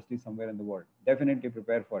university somewhere in the world. Definitely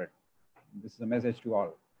prepare for it. This is a message to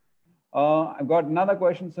all. I've got another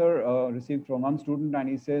question, sir, received from one student, and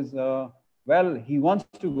he says, well, he wants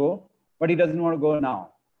to go, but he doesn't want to go now.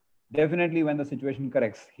 Definitely when the situation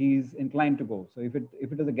corrects, he's inclined to go. So if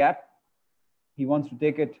it is a gap, he wants to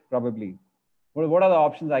take it probably. What are the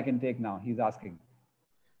options I can take now? He's asking.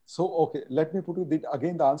 So, okay, let me put you,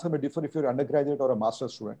 again, the answer may differ if you're undergraduate or a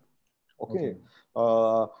master's student. Okay.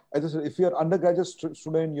 As I said, if you're undergraduate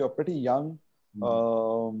student, you're pretty young.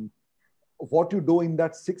 What you do in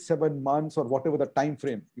that 6-7 months or whatever the time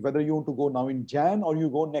frame, whether you want to go now in Jan or you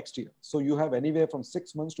go next year. So you have anywhere from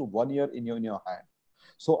 6 months to 1 year in your hand.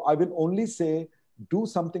 So I will only say, do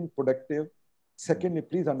something productive. Secondly,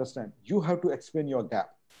 please understand, you have to explain your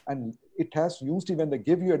gap. And it has used, when they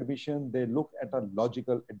give you admission, they look at a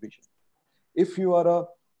logical admission. If you are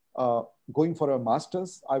going for a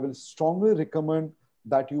master's, I will strongly recommend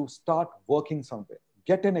that you start working somewhere,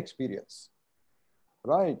 get an experience,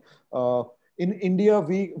 right? In India,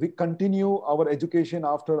 we continue our education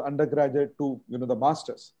after undergraduate to the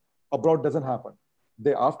master's. Abroad doesn't happen.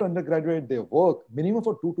 They, after undergraduate, they work minimum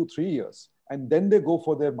for 2 to 3 years, and then they go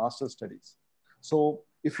for their master's studies. So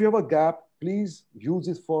if you have a gap, please use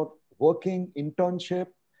it for working, internship,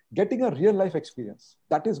 getting a real life experience.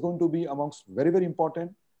 That is going to be amongst very, very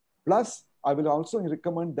important. Plus, I will also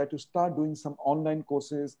recommend that you start doing some online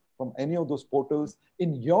courses from any of those portals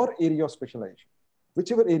in your area of specialization,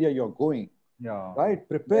 whichever area you're going, right?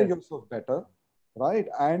 Prepare yourself better, right?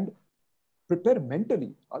 And prepare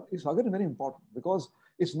mentally. It's again very important, because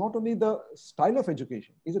it's not only the style of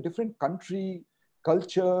education, it's a different country,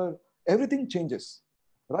 culture, everything changes,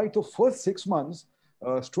 right? So first 6 months,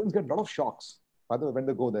 students get a lot of shocks, by the way, when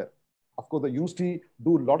they go there. Of course, the university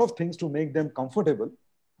do a lot of things to make them comfortable.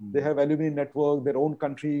 They have alumni network, their own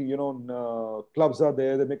country, clubs are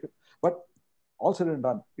there. They make it, but all said and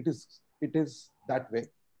done, it is that way.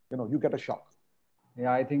 You get a shock.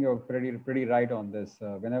 Yeah, I think you're pretty right on this.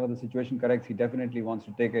 Whenever the situation corrects, he definitely wants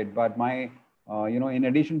to take it. But in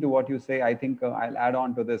addition to what you say, I think I'll add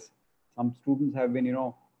on to this. Some students have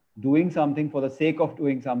been, doing something for the sake of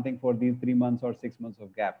doing something for these 3 months or 6 months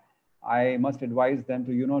of gap. I must advise them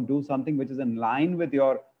to, do something which is in line with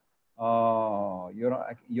your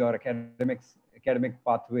academic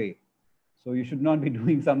pathway. So you should not be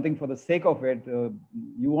doing something for the sake of it.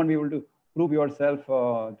 You won't be able to prove yourself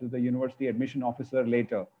to the university admission officer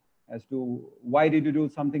later as to why did you do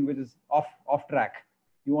something which is off track.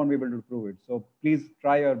 You won't be able to prove it. So please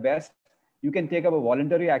try your best. You can take up a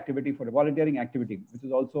volunteering activity, which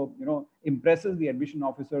is also, impresses the admission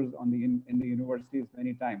officers in the universities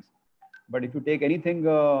many times. But if you take anything,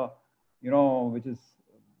 which is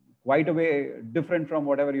quite a way different from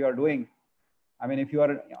whatever you are doing, I mean, if you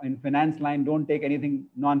are in finance line, don't take anything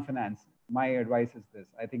non-finance. My advice is this.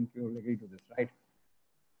 I think you'll agree to this, right?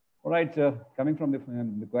 All right, coming from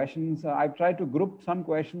the questions, I've tried to group some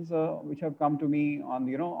questions which have come to me on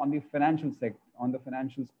the financial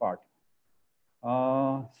financials part.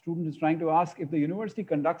 Student is trying to ask if the university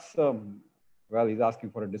conducts, well, he's asking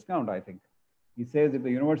for a discount, I think. He says if the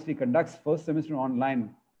university conducts first semester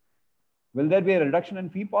online, will there be a reduction in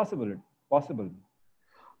fee possible?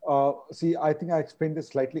 See, I think I explained this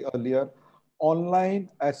slightly earlier. Online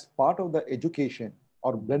as part of the education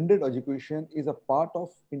or blended education is a part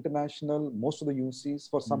of international, most of the UCs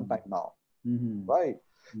for some time now, right?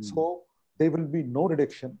 So there will be no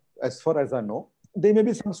reduction as far as I know. There may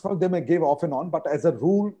be some small, they may give off and on, but as a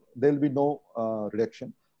rule, there will be no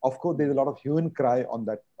reduction. Of course, there's a lot of hue and cry on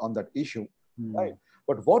that issue, right?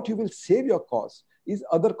 But what you will save your cost is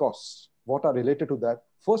other costs, what are related to that.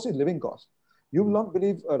 First is living cost. You will not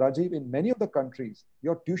believe, Rajiv, in many of the countries,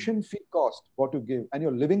 your tuition fee cost, what you give, and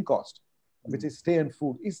your living cost, which is stay and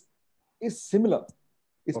food, is similar.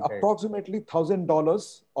 It's approximately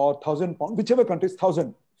 $1,000 or £1,000, whichever country is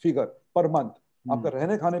 1,000 figure per month. आपका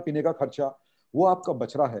रहने खाने पीने का खर्चा वो आपका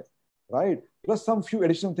बच रहा है, right? Plus some few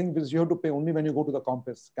additional things which you have to pay only when you go to the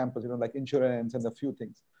campus, like insurance and a few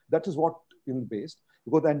things. That is what you will base,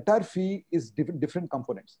 because the entire fee is different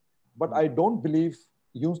components. But I don't believe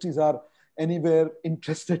universities are anywhere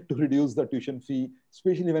interested to reduce the tuition fee,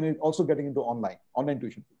 especially when it's also getting into online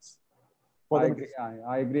tuition fees.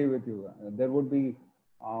 I agree with you. There would be,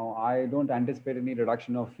 I don't anticipate any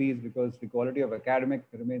reduction of fees because the quality of academic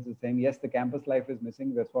remains the same. Yes, the campus life is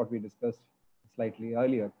missing. That's what we discussed slightly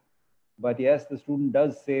earlier. But yes, the student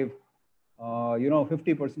does save,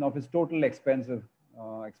 50% of his total expenses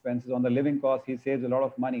on the living cost. He saves a lot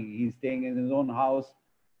of money. He's staying in his own house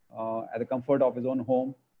at the comfort of his own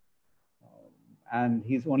home. And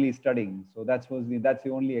he's only studying. So that's the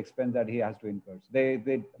only expense that he has to incur.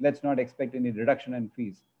 So let's not expect any reduction in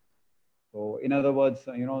fees. So in other words,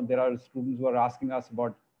 there are students who are asking us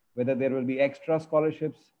about Whether there will be extra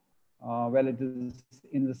scholarships, well, it is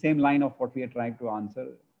in the same line of what we are trying to answer.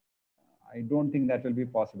 I don't think that will be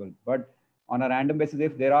possible. But on a random basis,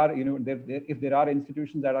 if there are, if there are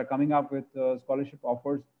institutions that are coming up with scholarship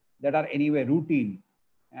offers that are anyway routine,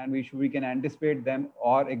 and we can anticipate them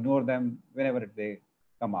or ignore them whenever they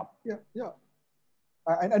come up. Yeah, yeah.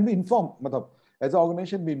 And we inform, Madhav, as an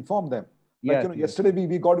organization, we inform them. Like, Yes, yes. yesterday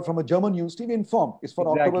we got it from a German university, we inform. It's for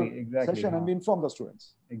October session, and we inform the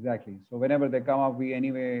students. Exactly. So whenever they come up, we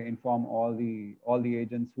anyway inform all the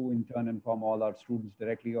agents, who in turn inform all our students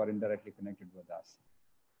directly or indirectly connected with us.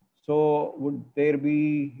 So would there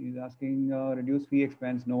be, he's asking, reduce fee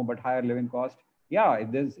expense? No, but higher living cost. Yeah,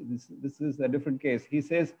 this is a different case. He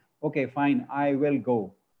says, okay, fine, I will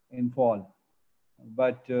go in fall.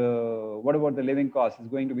 But what about the living cost? Is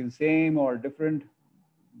going to be the same or different?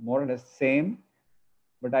 More or less same.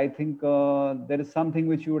 But I think there is something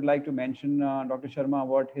which you would like to mention, Dr. Sharma,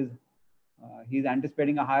 about he's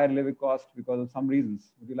anticipating a higher living cost because of some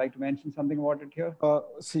reasons. Would you like to mention something about it here?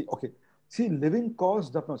 See, living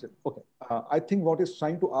cost, okay. I think what is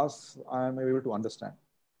trying to ask, I am able to understand.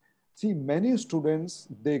 See, many students,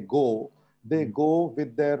 they go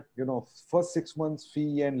with their, first 6 months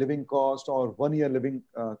fee and living cost, or 1 year living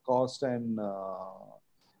cost, and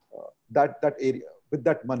that area with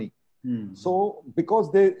that money. So because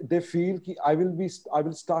they feel I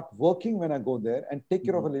will start working when I go there and take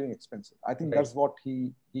care of a living expenses. I think that's what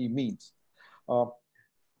he means.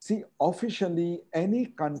 See, officially, any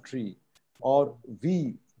country or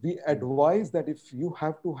we advise that if you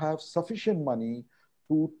have to have sufficient money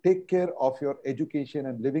to take care of your education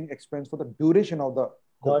and living expense for the duration of the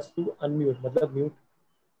course. To unmute, mute.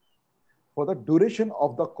 For the duration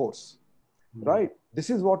of the course, right? This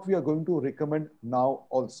is what we are going to recommend now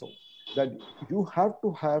also, that you have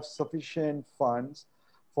to have sufficient funds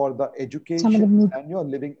for the education and your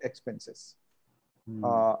living expenses.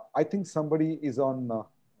 I think somebody is on.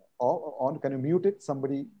 Can you mute it?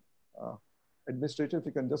 Somebody, administrator, if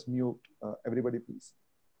you can just mute everybody, please.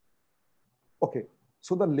 Okay.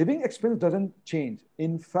 So the living expense doesn't change.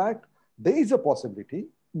 In fact, there is a possibility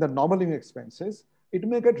the normal living expenses, it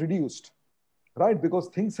may get reduced, right? Because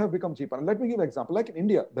things have become cheaper. And let me give an example. Like in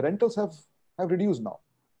India, the rentals have reduced now.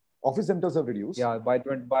 Office rentals have reduced. Yeah, by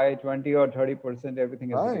 20 or 30%,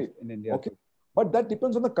 everything is reduced in India. Okay. But that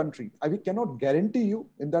depends on the country. We cannot guarantee you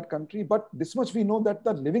in that country, but this much we know that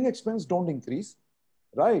the living expense don't increase,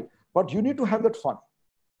 right? But you need to have that fund.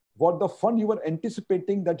 What the fund you were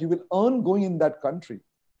anticipating that you will earn going in that country,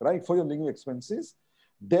 right, for your living expenses,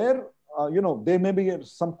 there, there may be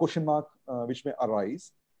some question mark which may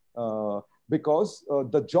arise because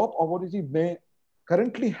the job opportunity may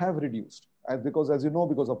currently have reduced. Because as you know,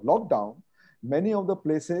 because of lockdown, many of the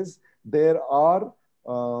places there are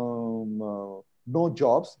no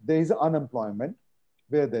jobs. There is unemployment.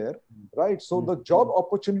 We're there, right? So the job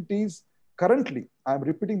opportunities currently, I'm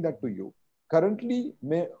repeating that to you, currently,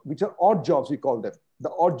 which are odd jobs, we call them,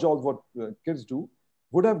 the odd jobs what kids do,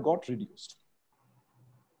 would have got reduced.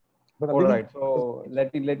 But all right. So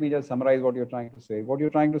let me just summarize what you're trying to say. What you're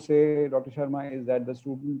trying to say, Dr. Sharma, is that the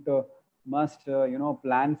student must,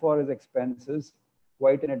 plan for his expenses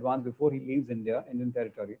quite in advance before he leaves Indian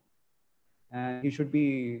territory, and he should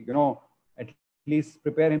be, at least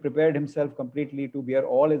prepared himself completely to bear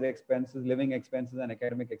all his expenses, living expenses and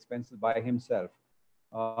academic expenses by himself.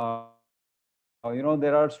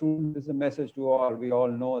 There are students. This is a message to all. We all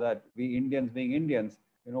know that we Indians, being Indians,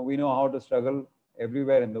 we know how to struggle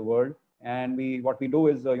everywhere in the world, and what we do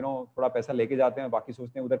is, थोड़ा पैसा लेके जाते हैं, बाकी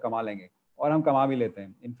सोचते हैं उधर कमा लेंगे, और हम कमा भी लेते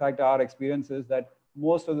हैं. In fact, our experience is that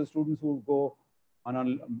most of the students who go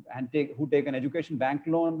who take an education bank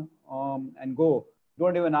loan and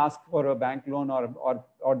don't even ask for a bank loan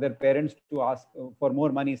or their parents to ask for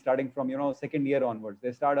more money starting from second year onwards.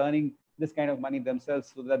 They start earning this kind of money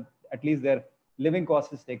themselves so that at least their living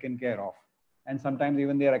cost is taken care of, and sometimes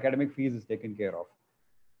even their academic fees is taken care of.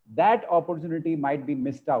 That opportunity might be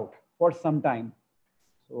missed out for some time.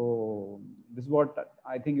 So this is what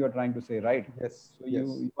I think you're trying to say, right? Yes.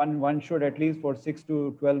 So one should, at least for 6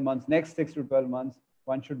 to 12 months, next 6 to 12 months,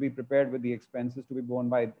 one should be prepared with the expenses to be borne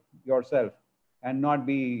by yourself and not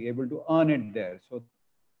be able to earn it there. So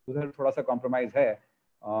उधर थोड़ा सा compromise है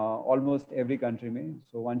almost every country में.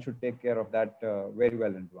 So one should take care of that very well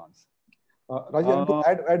in advance. Raji, I want to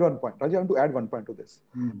add one point. Raji, I want to add one point to this.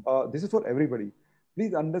 This is for everybody.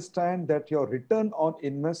 Please understand that your return on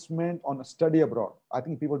investment on a study abroad, I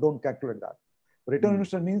think people don't calculate that. Return on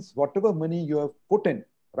investment means whatever money you have put in,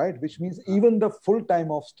 right? Which means even the full time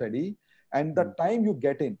of study and the time you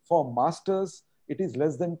get in for masters, it is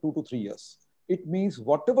less than 2 to 3 years. It means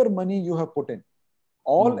whatever money you have put in,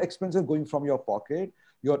 all expenses going from your pocket,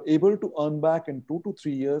 you're able to earn back in 2 to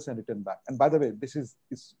 3 years and return back. And by the way, this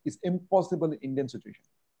is impossible in Indian situation.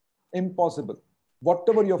 Impossible.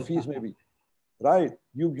 Whatever your fees may be, right?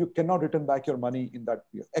 You cannot return back your money in that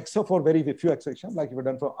year, except for very few exceptions, like if you're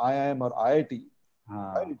done for IIM or IIT,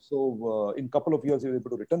 right? So in couple of years, you're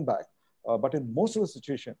able to return back. But in most of the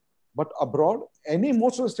situation, but abroad,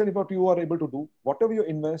 most of the study what you are able to do, whatever you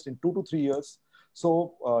invest in 2 to 3 years, so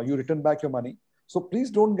you return back your money. So please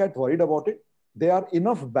don't get worried about it. There are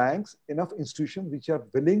enough banks, enough institutions which are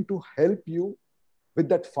willing to help you with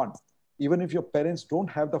that fund, even if your parents don't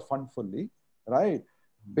have the fund fully, right?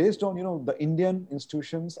 Based on, the Indian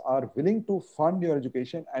institutions are willing to fund your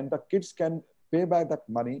education, and the kids can pay back that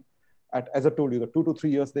money as I told you, the 2 to 3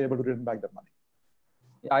 years, they're able to return back that money.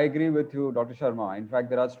 I agree with you, Dr. Sharma. In fact,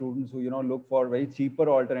 there are students who, look for very cheaper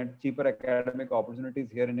academic opportunities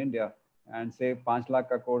here in India, and say 5 lakh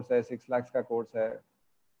का course है, 6 lakhs का course है,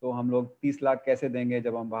 तो हम लोग 30 लाख कैसे देंगे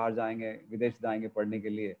जब हम बाहर जाएंगे, विदेश जाएंगे पढ़ने के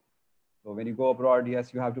लिए. So when you go abroad,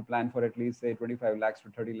 yes, you have to plan for at least say 25 lakhs to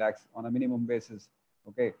 30 lakhs on a minimum basis.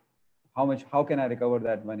 Okay, how can I recover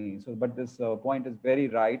that money? So, but this point is very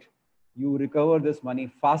right. You recover this money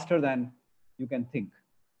faster than you can think.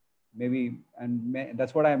 Maybe, and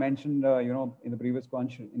that's what I mentioned, in the previous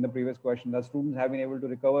question, the students have been able to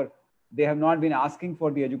recover. They have not been asking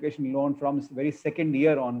for the education loan from very second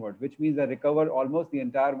year onward, which means they recover almost the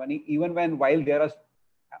entire money, even while they are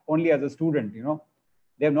only as a student,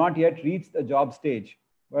 they have not yet reached the job stage.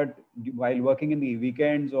 But while working in the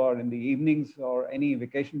weekends or in the evenings or any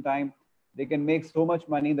vacation time, they can make so much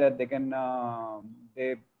money that they can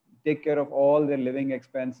they take care of all their living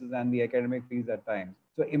expenses and the academic fees at times.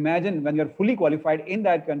 So imagine when you're fully qualified in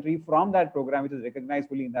that country from that program, which is recognized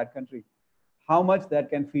fully in that country, how much that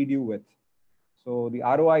can feed you with. So the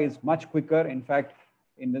ROI is much quicker. In fact,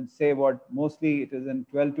 mostly it is in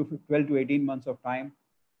 12 to 18 months of time,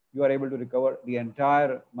 you are able to recover the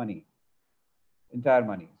entire money.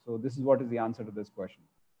 So this is what is the answer to this question.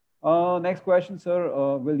 Next question, sir.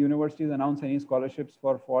 Will universities announce any scholarships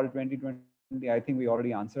for fall 2020? I think we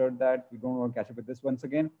already answered that. We don't want to catch up with this once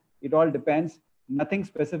again. It all depends. Nothing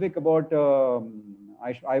specific about,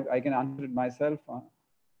 I can answer it myself.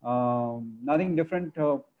 Nothing different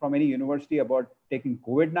from any university about taking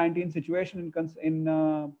COVID-19 situation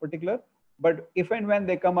in particular. But if and when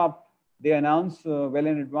they come up, they announce well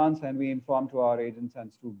in advance, and we inform to our agents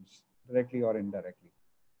and students directly or indirectly.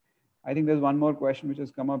 I think there's one more question which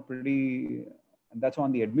has come up and that's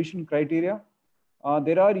on the admission criteria.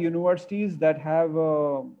 There are universities that have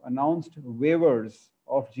announced waivers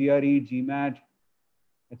of GRE, GMAT,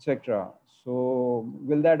 etc. So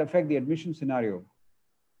will that affect the admission scenario?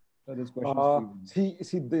 So this question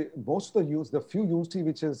the few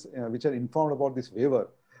universities which are informed about this waiver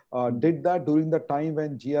did that during the time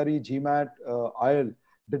when GRE, GMAT, IELTS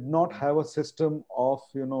did not have a system of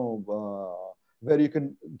where you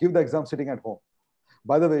can give the exam sitting at home.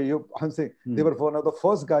 By the way, I'm saying they were one of the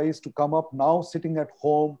first guys to come up. Now sitting at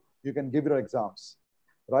home, you can give your exams,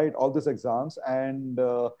 right? All these exams, and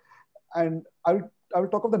I will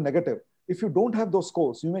talk of the negative. If you don't have those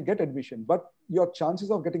scores, you may get admission, but your chances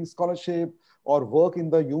of getting scholarship or work in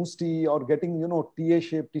the university or getting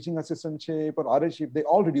TA-ship, teaching assistantship or RA-ship, they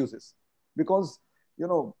all reduces because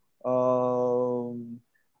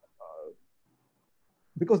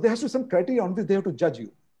because there has to be some criteria on which they have to judge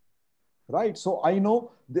you. Right. So I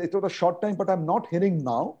know it was a short time, but I'm not hearing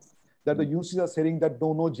now that the universities are saying that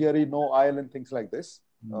no GRE, no IELTS and things like this.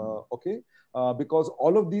 Okay. Because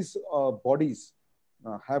all of these bodies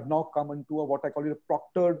have now come into what I call it a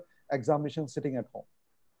proctored examination sitting at home.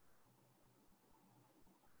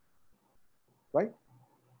 Right.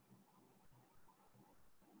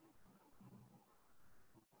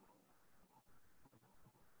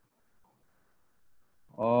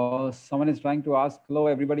 Someone is trying to ask, hello,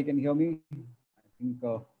 everybody can hear me? I think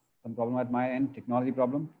some problem at my end, technology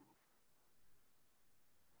problem.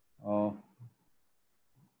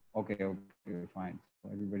 Okay, fine. So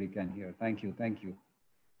everybody can hear. Thank you.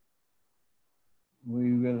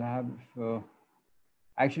 We will have,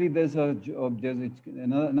 actually there's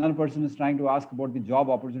another person is trying to ask about the job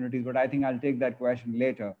opportunities, but I think I'll take that question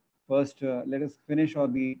later. First, let us finish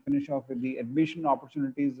off with the admission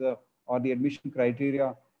opportunities or the admission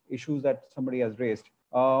criteria issues that somebody has raised.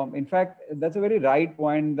 In fact, that's a very right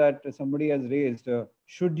point that somebody has raised.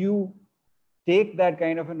 Should you take that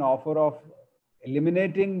kind of an offer of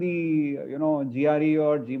eliminating the GRE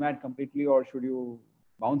or GMAT completely, or should you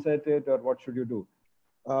bounce at it, or what should you do?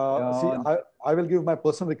 I will give my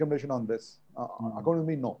personal recommendation on this. According to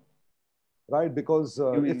me, no. Right? Because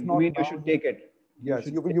if not, you should take it. Yes,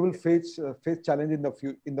 you will face challenge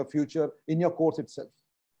in the future in your course itself.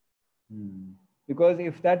 Because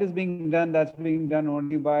if that is being done, that's being done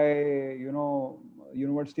only by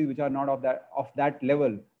universities which are not of that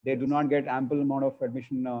level. They do not get ample amount of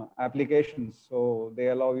admission applications, so they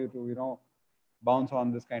allow you to bounce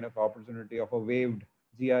on this kind of opportunity of a waived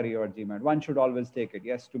GRE or GMAT. One should always take it.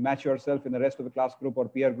 Yes, to match yourself in the rest of the class group or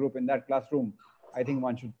peer group in that classroom, I think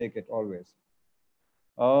one should take it always.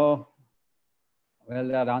 Well,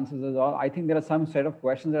 that answers it all. I think there are some set of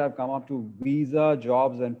questions that have come up to visa,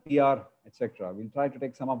 jobs, and PR, etc. We'll try to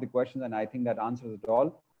take some of the questions, and I think that answers it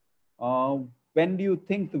all. When do you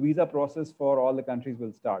think the visa process for all the countries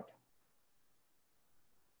will start?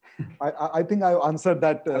 I think I answered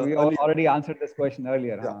that. We already answered this question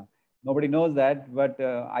earlier. Yeah. Nobody knows that, but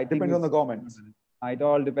I think depends on the governments. It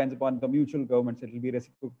all depends upon the mutual governments. It will be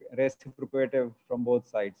reciprocative from both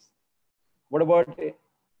sides. What about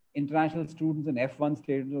international students and F1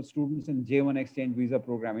 status or students in J1 exchange visa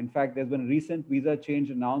program? In fact, there's been a recent visa change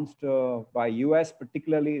announced by US,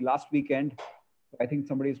 particularly last weekend. I think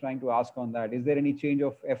somebody is trying to ask on that. Is there any change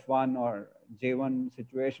of F1 or J1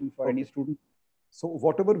 situation for any student? So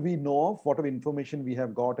whatever we know of, whatever information we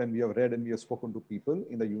have got and we have read and we have spoken to people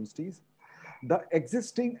in the universities, the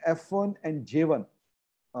existing F1 and J1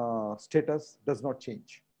 status does not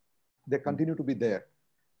change. They continue to be there,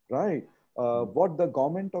 right? What the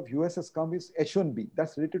government of US has come is H1B,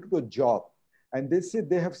 that's related to a job. And they say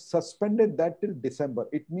they have suspended that till December.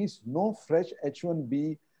 It means no fresh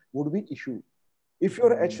H1B would be issued. If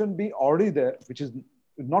you're H1B already there, which is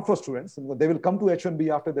not for students, they will come to H1B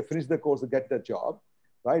after they finish their course to get their job,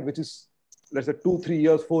 right? Which is, let's say 2, 3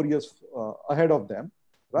 years, 4 years ahead of them,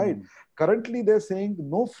 right? Currently, they're saying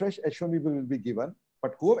no fresh H1B will be given,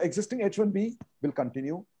 but who have existing H1B will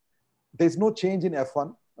continue. There's no change in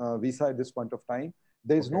F1 visa at this point of time.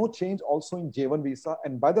 There's no change also in J1 visa.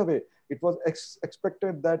 And by the way, it was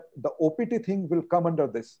expected that the OPT thing will come under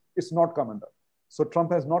this. It's not come under. So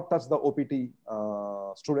Trump has not touched the OPT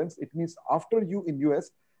students. It means after you in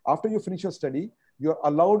US, after you finish your study, you're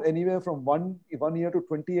allowed anywhere from one year to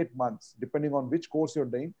 28 months, depending on which course you're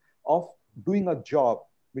doing, of doing a job,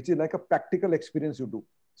 which is like a practical experience you do.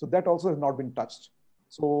 So that also has not been touched.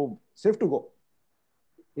 So safe to go.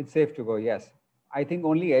 It's safe to go, yes. I think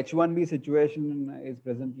only H1B situation is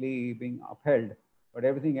presently being upheld, but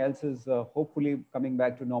everything else is hopefully coming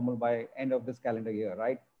back to normal by end of this calendar year,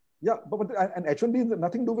 right? Yeah, and H1B is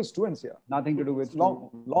nothing to do with students here. Nothing to do with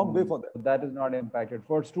long way for them. That is not impacted.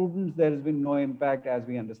 For students, there has been no impact as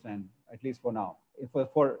we understand, at least for now. If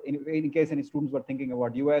in case any students were thinking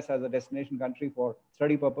about US as a destination country for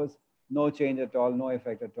study purpose, no change at all, no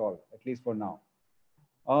effect at all, at least for now.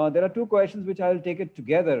 There are two questions which I'll take it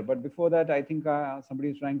together, but before that, I think somebody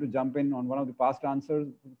is trying to jump in on one of the past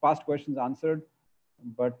questions answered,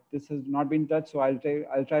 but this has not been touched, so I'll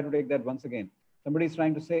try to take that once again. Somebody is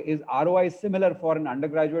trying to say, is ROI similar for an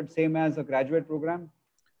undergraduate, same as a graduate program?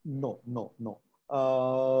 No.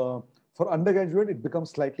 For undergraduate, it becomes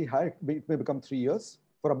slightly higher. It may become 3 years.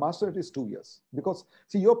 For a master, it is 2 years. Because,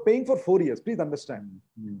 see, you're paying for 4 years. Please understand.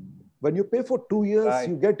 When you pay for 2 years, right,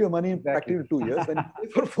 you get your money in practically 2 years. When you pay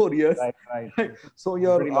for 4 years, right. So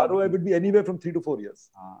your ROI would be anywhere from 3 to 4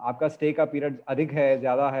 years. आपका stay का period अधिक है,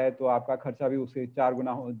 ज़्यादा है, तो आपका खर्चा भी उससे 4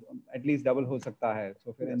 गुना at least double हो सकता है.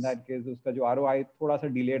 So फिर in that case, उसका जो ROI थोड़ा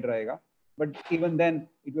सा delayed रहेगा. But even then,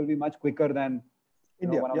 it will be much quicker than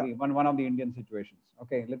India, one of the Indian situations.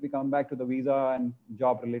 Okay, let me come back to the visa and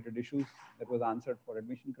job related issues that was answered for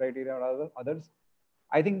admission criteria or others.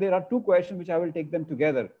 I think there are two questions which I will take them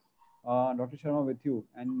together. Dr. Sharma, with you,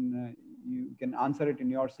 and you can answer it in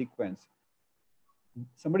your sequence.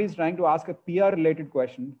 Somebody is trying to ask a PR related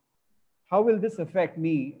question. How will this affect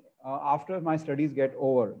me after my studies get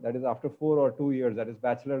over? That is after 4 or 2 years, that is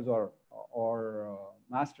bachelor's or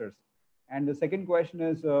master's. And the second question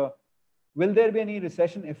is, will there be any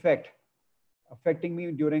recession effect affecting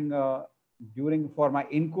me during for my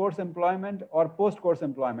in-course employment or post-course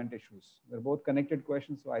employment issues? They're both connected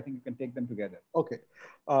questions, so I think you can take them together. Okay.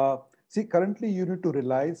 See, currently you need to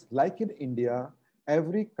realize, like in India,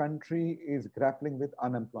 every country is grappling with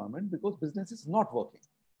unemployment because business is not working.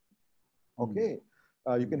 Okay.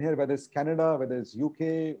 You can hear whether it's Canada, whether it's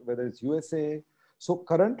UK, whether it's USA. So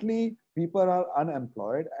currently people are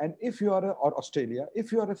unemployed. And if you are, or Australia,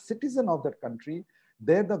 if you are a citizen of that country,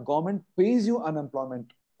 there the government pays you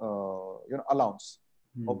unemployment allowance.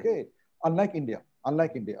 Okay. Unlike India.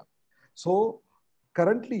 So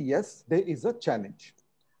currently, yes, there is a challenge.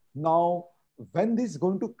 Now, when this is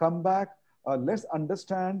going to come back, let's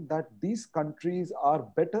understand that these countries are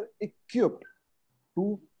better equipped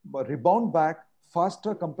to rebound back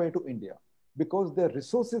faster compared to India. because their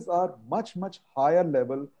resources are much, much higher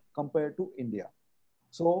level compared to India.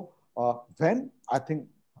 So when I think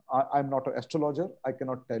I'm not an astrologer, I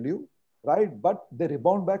cannot tell you, right? But they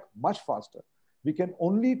rebound back much faster. We can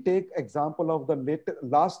only take example of the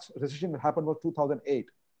last recession that happened was 2008,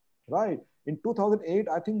 right? In 2008,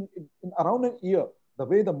 I think in around a year, the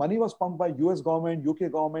way the money was pumped by US government,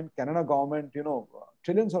 UK government, Canada government,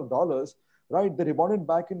 trillions of dollars, right? They rebounded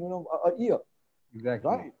back in, a year. Exactly.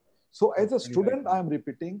 Right. So as a That's very student, right. I'm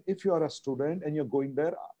repeating, if you are a student and you're going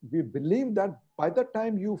there, we believe that by the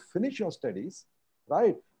time you finish your studies,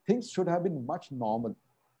 right, things should have been much normal,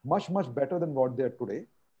 much, much better than what they're today,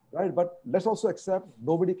 right? But let's also accept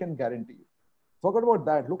nobody can guarantee you. Forget about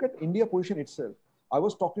that. Look at India position itself. I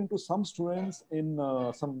was talking to some students in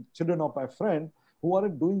some children of my friend who are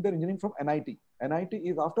doing their engineering from NIT. NIT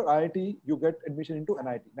is after IIT, you get admission into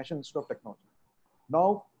NIT, National Institute of Technology.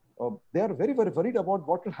 Now, they are very, very worried about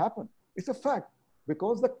what will happen. It's a fact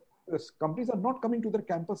because the companies are not coming to their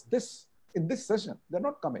campus in this session. They're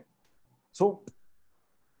not coming. So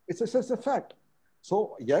it's a fact.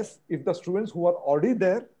 So yes, if the students who are already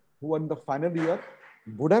there, who are in the final year,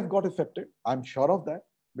 would have got affected, I'm sure of that,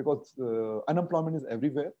 because unemployment is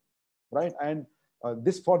everywhere, right? And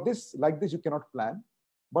like this, you cannot plan.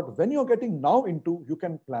 But when you're getting now into, you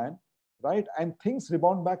can plan, right? And things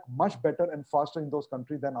rebound back much better and faster in those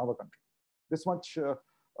countries than our country. This much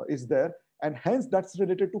is there. And hence that's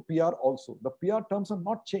related to PR also. The PR terms are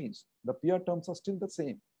not changed. The PR terms are still the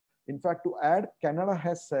same. In fact, to add, Canada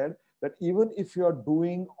has said that even if you are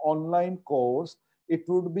doing online course, it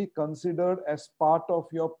would be considered as part of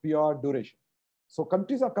your PR duration. So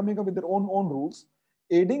countries are coming up with their own rules,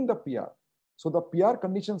 aiding the PR. So the PR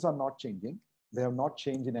conditions are not changing. They have not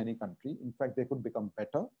changed in any country. In fact, they could become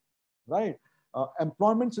better, right?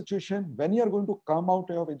 Employment situation, when you are going to come out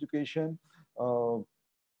of education,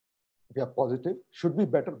 we are positive, should be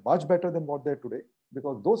better, much better than what they're today,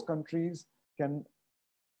 because those countries can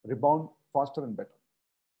rebound faster and better.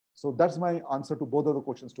 So that's my answer to both of the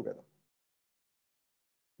questions together.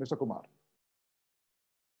 Mr. Kumar.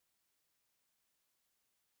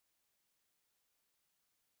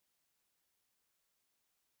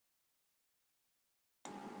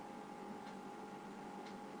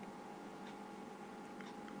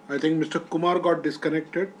 I think Mr. Kumar got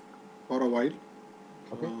disconnected for a while.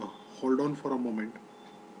 Okay. Hold on for a moment.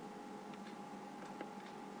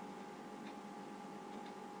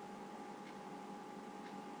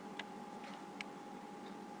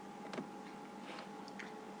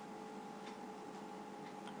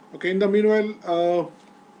 Okay, in the meanwhile,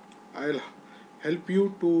 I'll help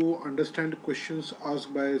you to understand questions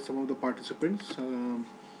asked by some of the participants.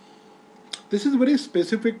 This is very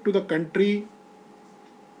specific to the country.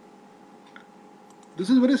 This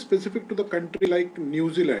is very specific to the country like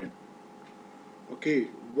New Zealand. Okay,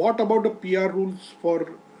 what about the PR rules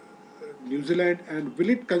for New Zealand, and will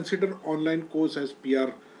it consider online course as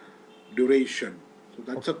PR duration? So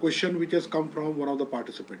that's a question which has come from one of the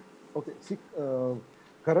participants. Okay, see,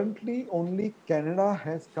 currently only Canada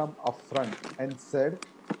has come upfront and said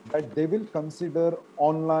that they will consider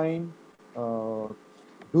online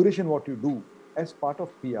duration what you do as part of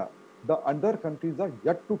PR. The other countries are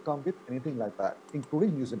yet to come with anything like that,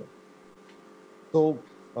 including New Zealand. So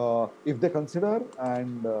if they consider,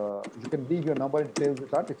 and you can leave your number and details with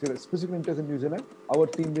that. If you're specifically interested in New Zealand, our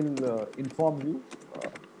team will inform you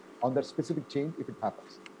on that specific change if it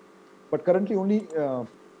happens. But currently only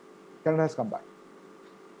Canada has come back.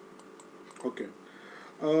 Okay.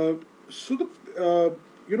 So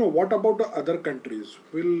what about the other countries?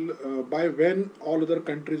 Will by when all other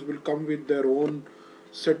countries will come with their own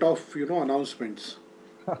set of announcements?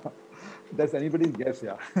 That's anybody's guess,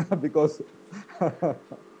 yeah, because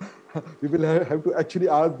we will have to actually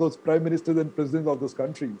ask those prime ministers and presidents of those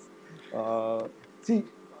countries. See,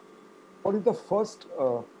 what is the first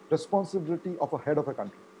responsibility of a head of a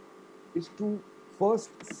country? Is to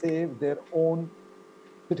first save their own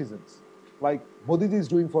citizens, like Modi ji is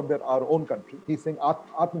doing for our own country. He's saying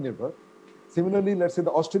Atmanirbhar. Similarly, let's say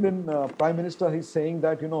the Australian Prime Minister, he's saying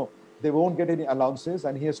that, they won't get any allowances.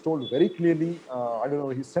 And he has told very clearly, I don't know,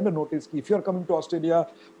 he sent a notice, if you're coming to Australia,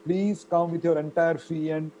 please come with your entire fee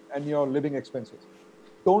and your living expenses.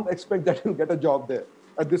 Don't expect that you'll get a job there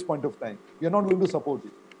at this point of time. We are not going to support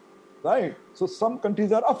you, right? So some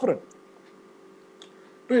countries are upfront.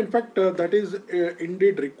 No, in fact, that is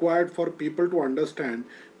indeed required for people to understand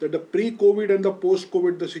that the pre-COVID and the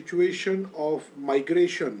post-COVID, the situation of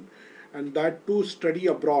migration and that to study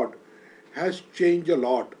abroad has changed a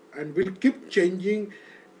lot and will keep changing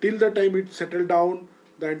till the time it settle down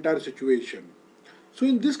the entire situation. So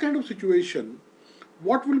in this kind of situation,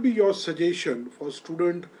 what will be your suggestion for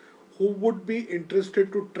student who would be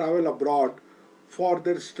interested to travel abroad for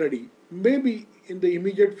their study, maybe in the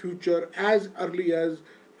immediate future as early as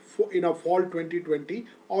in a fall 2020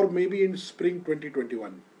 or maybe in spring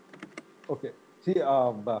 2021? Okay. See,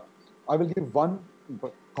 I will give one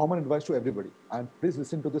common advice to everybody, and please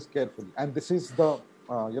listen to this carefully. And this is the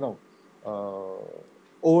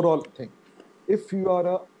overall thing. If you are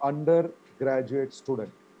a undergraduate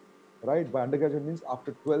student, right? By undergraduate means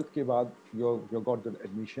after 12th ke baad you got the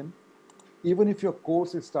admission. Even if your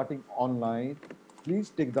course is starting online, please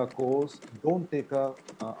take the course. Don't take a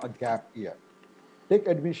gap year. Take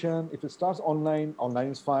admission. If it starts online, online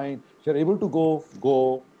is fine. If you're able to go,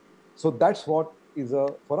 go. So that's what is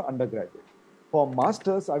for an undergraduate. For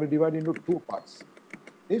masters, I will divide into two parts.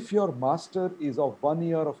 If your master is of 1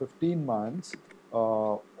 year or 15 months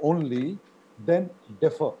only, then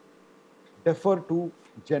defer to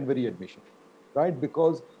January admission, right?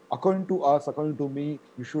 Because according to us, according to me,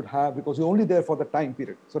 you should have, because you're only there for the time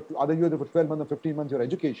period. So either you're there for 12 months or 15 months, your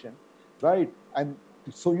education, right? And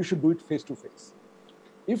so you should do it face to face.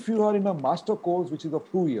 If you are in a master course, which is of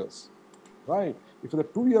 2 years, right? If it's a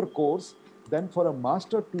 2 year course, then for a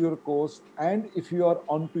master 2 year course, and if you are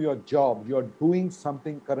onto your job, you are doing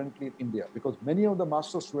something currently in India, because many of the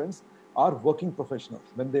master students are working professionals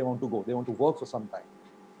when they want to go, they want to work for some time.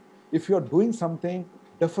 If you are doing something,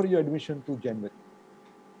 defer your admission to January.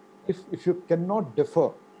 If you cannot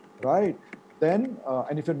defer, right, then,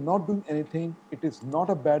 and if you're not doing anything, it is not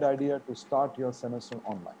a bad idea to start your semester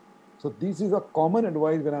online. So this is a common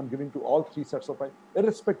advice when I'm giving to all three sets of eyes,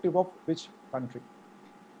 irrespective of which country.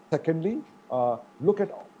 Secondly, look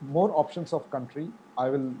at more options of country. I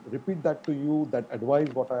will repeat that to you, that advice,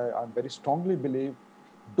 what I very strongly believe.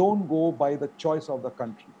 Don't go by the choice of the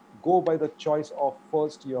country. Go by the choice of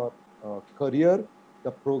first your career,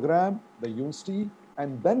 the program, the university,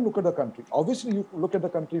 and then look at the country. Obviously, you look at the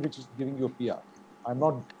country which is giving you a PR. I'm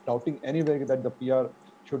not doubting anywhere that the PR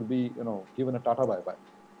should be, given a Tata bye-bye.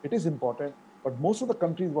 It is important, but most of the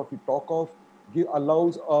countries what we talk of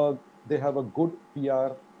allows they have a good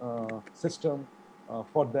PR system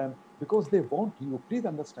for them, because they want you. Please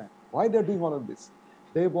understand why they're doing all of this.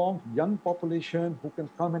 They want young population who can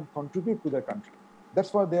come and contribute to their country.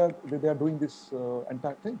 That's why they are doing this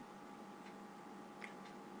entire thing.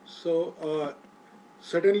 So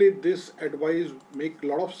certainly this advice make a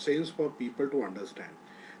lot of sense for people to understand.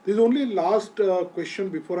 This is only last question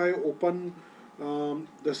before I open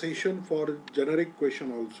the session for generic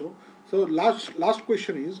question also. So last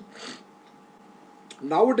question is,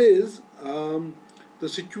 nowadays the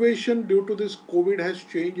situation due to this COVID has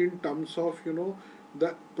changed in terms of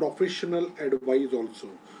the professional advice also.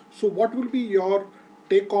 So what will be your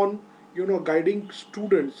take on guiding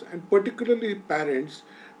students and particularly parents,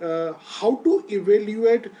 how to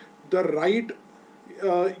evaluate the right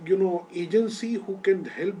agency who can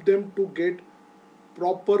help them to get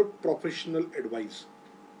proper professional advice?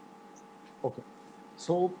 Okay.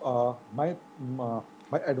 So my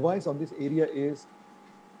advice on this area is,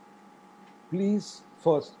 please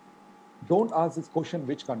first don't ask this question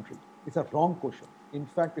which country. It's a wrong question. In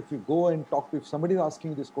fact, if you go and talk to, if somebody is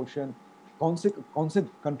asking you this question, कौन से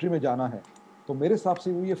country में जाना है, तो मेरे हिसाब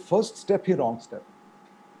से ये first step he wrong step.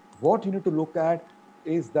 What you need to look at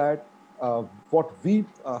is that what we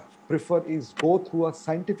prefer is go through a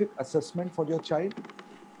scientific assessment for your child,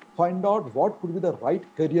 find out what could be the right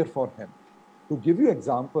career for him. To give you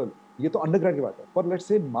example, ये तो undergrad की बात है, but let's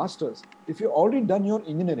say masters, if you already done your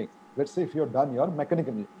engineering, let's say if you're done your mechanical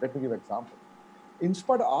engineering, let me give an example. In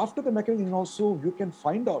spite, after the mechanical engineering also, you can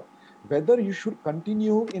find out whether you should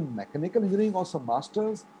continue in mechanical engineering or some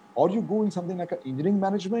masters, or you go in something like engineering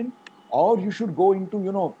management, or you should go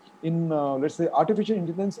into, in let's say artificial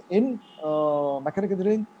intelligence in mechanical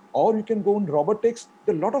engineering, or you can go in robotics.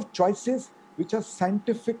 There are a lot of choices which a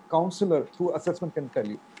scientific counselor through assessment can tell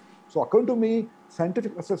you. So according to me,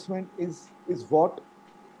 scientific assessment is what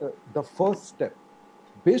the first step.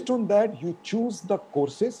 Based on that, you choose the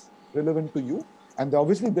courses relevant to you. And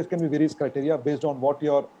obviously, there can be various criteria based on what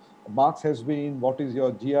your marks has been, what is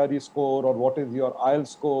your GRE score, or what is your IELTS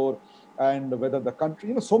score, and whether the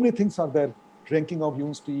country, so many things are there. Ranking of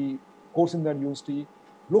university, course in that university.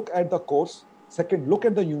 Look at the course. Second, look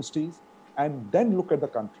at the universities, and then look at the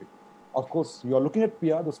country. Of course, you are looking at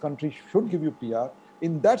PR. Those countries should give you PR.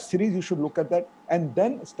 In that series, you should look at that and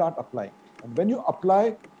then start applying. And when you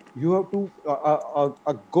apply, you have to,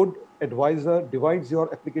 a good advisor divides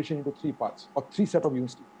your application into three parts or three set of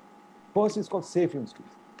universities. First is called safe universities.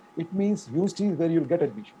 It means universities where you'll get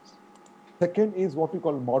admissions. Second is what we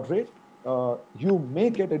call moderate. you may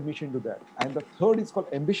get admission to that. And the third is called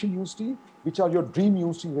ambition UC, which are your dream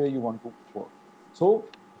UC where you want to work. So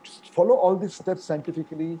just follow all these steps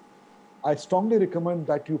scientifically. I strongly recommend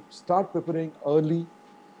that you start preparing early.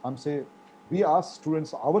 I'm saying we ask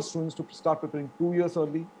students, our students, to start preparing 2 years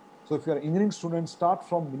early. So if you're an engineering student, start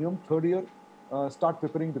from minimum third year, start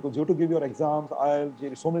preparing, because you have to give your exams, IELTS,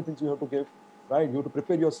 JEE, so many things you have to give, right? You have to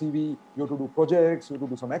prepare your CV, you have to do projects, you have to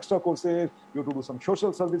do some extra courses, you have to do some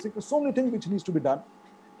social servicing. There's so many things which needs to be done,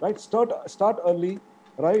 right? Start early,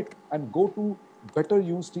 right? And go to better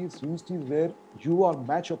universities where you are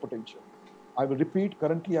match your potential. I will repeat,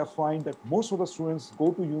 currently I find that most of the students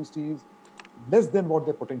go to universities less than what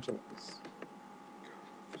their potential is.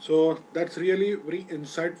 So that's really very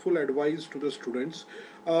insightful advice to the students.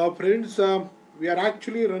 Friends, we are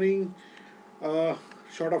actually running uh,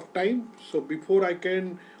 short of time. So before I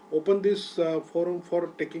can open this forum for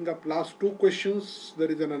taking up last two questions, there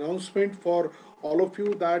is an announcement for all of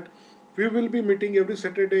you that we will be meeting every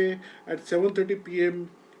Saturday at 7:30 p.m.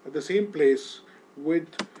 at the same place with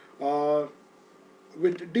uh,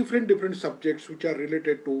 different subjects which are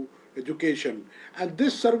related to education. And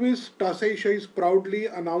this service Tasha is proudly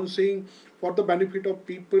announcing for the benefit of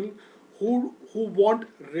people who want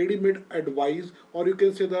ready-made advice, or you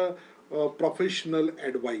can say the professional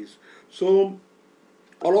advice. So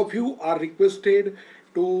all of you are requested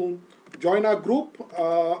to join our group.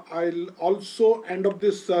 I'll also, end of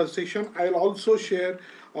this session, I'll also share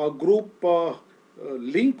a group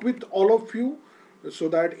link with all of you, so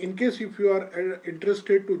that in case if you are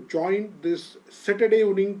interested to join this Saturday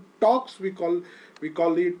evening talks, we call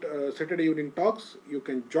it Saturday evening talks, you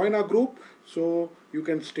can join our group so you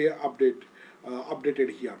can stay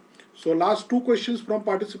updated here. So last two questions from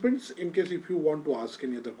participants, in case if you want to ask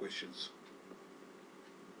any other questions.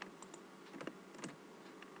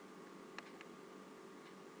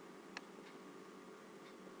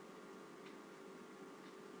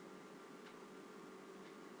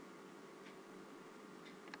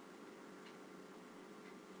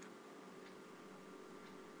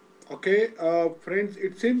 Okay, friends,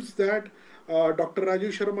 it seems that Dr.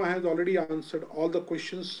 Rajesh Sharma has already answered all the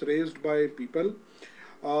questions raised by people.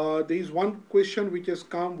 There is one question which has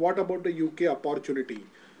come: what about the UK opportunity?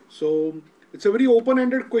 So it's a very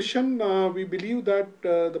open-ended question. We believe that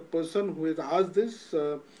the person who has asked this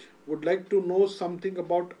would like to know something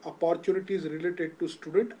about opportunities related to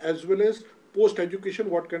student as well as post-education.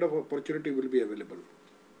 What kind of opportunity will be available?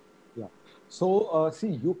 Yeah. So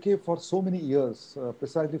see, UK for so many years,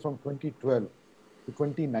 precisely from 2012 to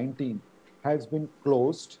 2019, has been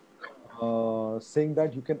closed, saying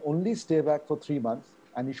that you can only stay back for 3 months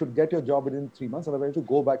and you should get your job within 3 months, otherwise you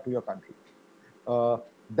go back to your country. Uh,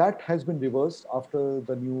 that has been reversed after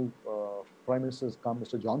the new Prime Minister has come,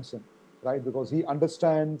 Mr. Johnson, right? Because he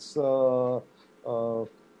understands UK,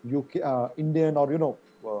 Indian, or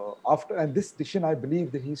after, and this decision I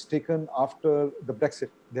believe that he's taken after the Brexit.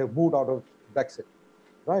 They have moved out of Brexit,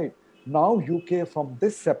 right? Now UK from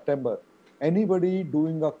this September, anybody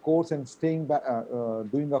doing a course and staying back,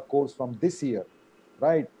 doing a course from this year,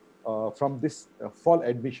 right, from this fall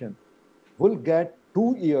admission, will get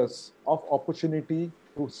 2 years of opportunity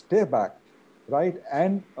to stay back, right,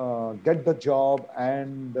 and get the job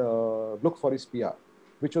and look for his PR,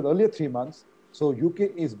 which was earlier 3 months. So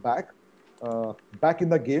UK is back in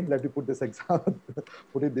the game. Let me put this example,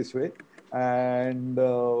 put it this way, and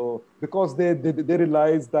because they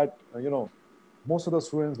realized that most of the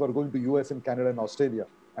students were going to US and Canada and Australia,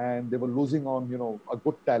 and they were losing on a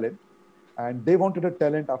good talent, and they wanted a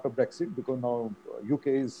talent after Brexit, because now UK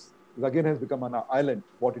is again has become an island,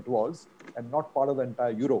 what it was, and not part of the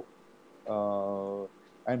entire Europe.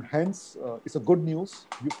 And hence, it's a good news.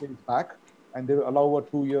 UK is back, and they will allow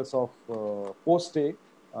 2 years of post stay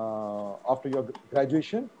after your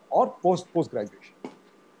graduation or post graduation.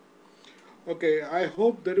 Okay, I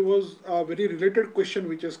hope there was a very related question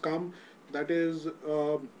which has come. That is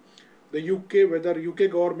the UK, whether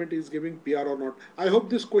UK government is giving PR or not. I hope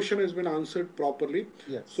this question has been answered properly.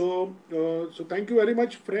 Yes. So thank you very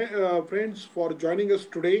much, friends, for joining us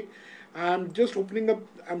today. I'm just opening up.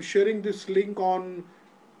 I'm sharing this link on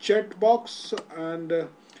chat box, and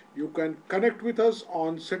you can connect with us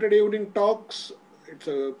on Saturday evening talks. It's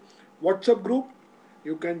a WhatsApp group.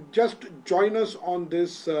 You can just join us on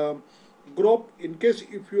this group in case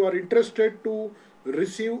if you are interested to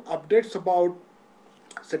receive updates about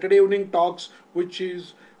Saturday evening talks, which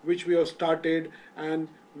we have started, and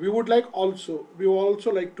we would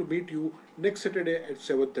also like to meet you next Saturday at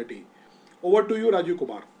 7:30. Over to you, Raju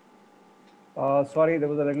Kumar. Sorry, there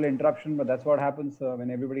was a little interruption, but that's what happens when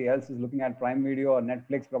everybody else is looking at Prime Video or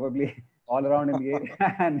Netflix, probably all around in the area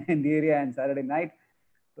and in the area and Saturday night.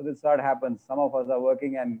 So this sort happens. Some of us are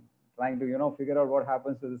working and trying to, figure out what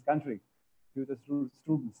happens to this country, future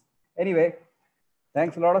students. Anyway,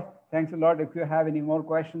 thanks a lot. If you have any more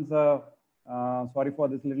questions, sorry for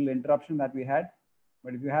this little interruption that we had.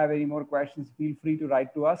 But if you have any more questions, feel free to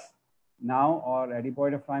write to us now or at any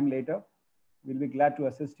point of time later. We'll be glad to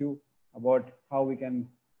assist you about how we can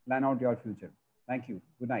plan out your future. Thank you.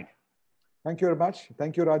 Good night. Thank you very much.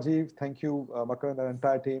 Thank you, Rajiv. Thank you, Makar and the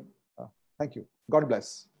entire team. Thank you. God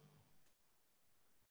bless.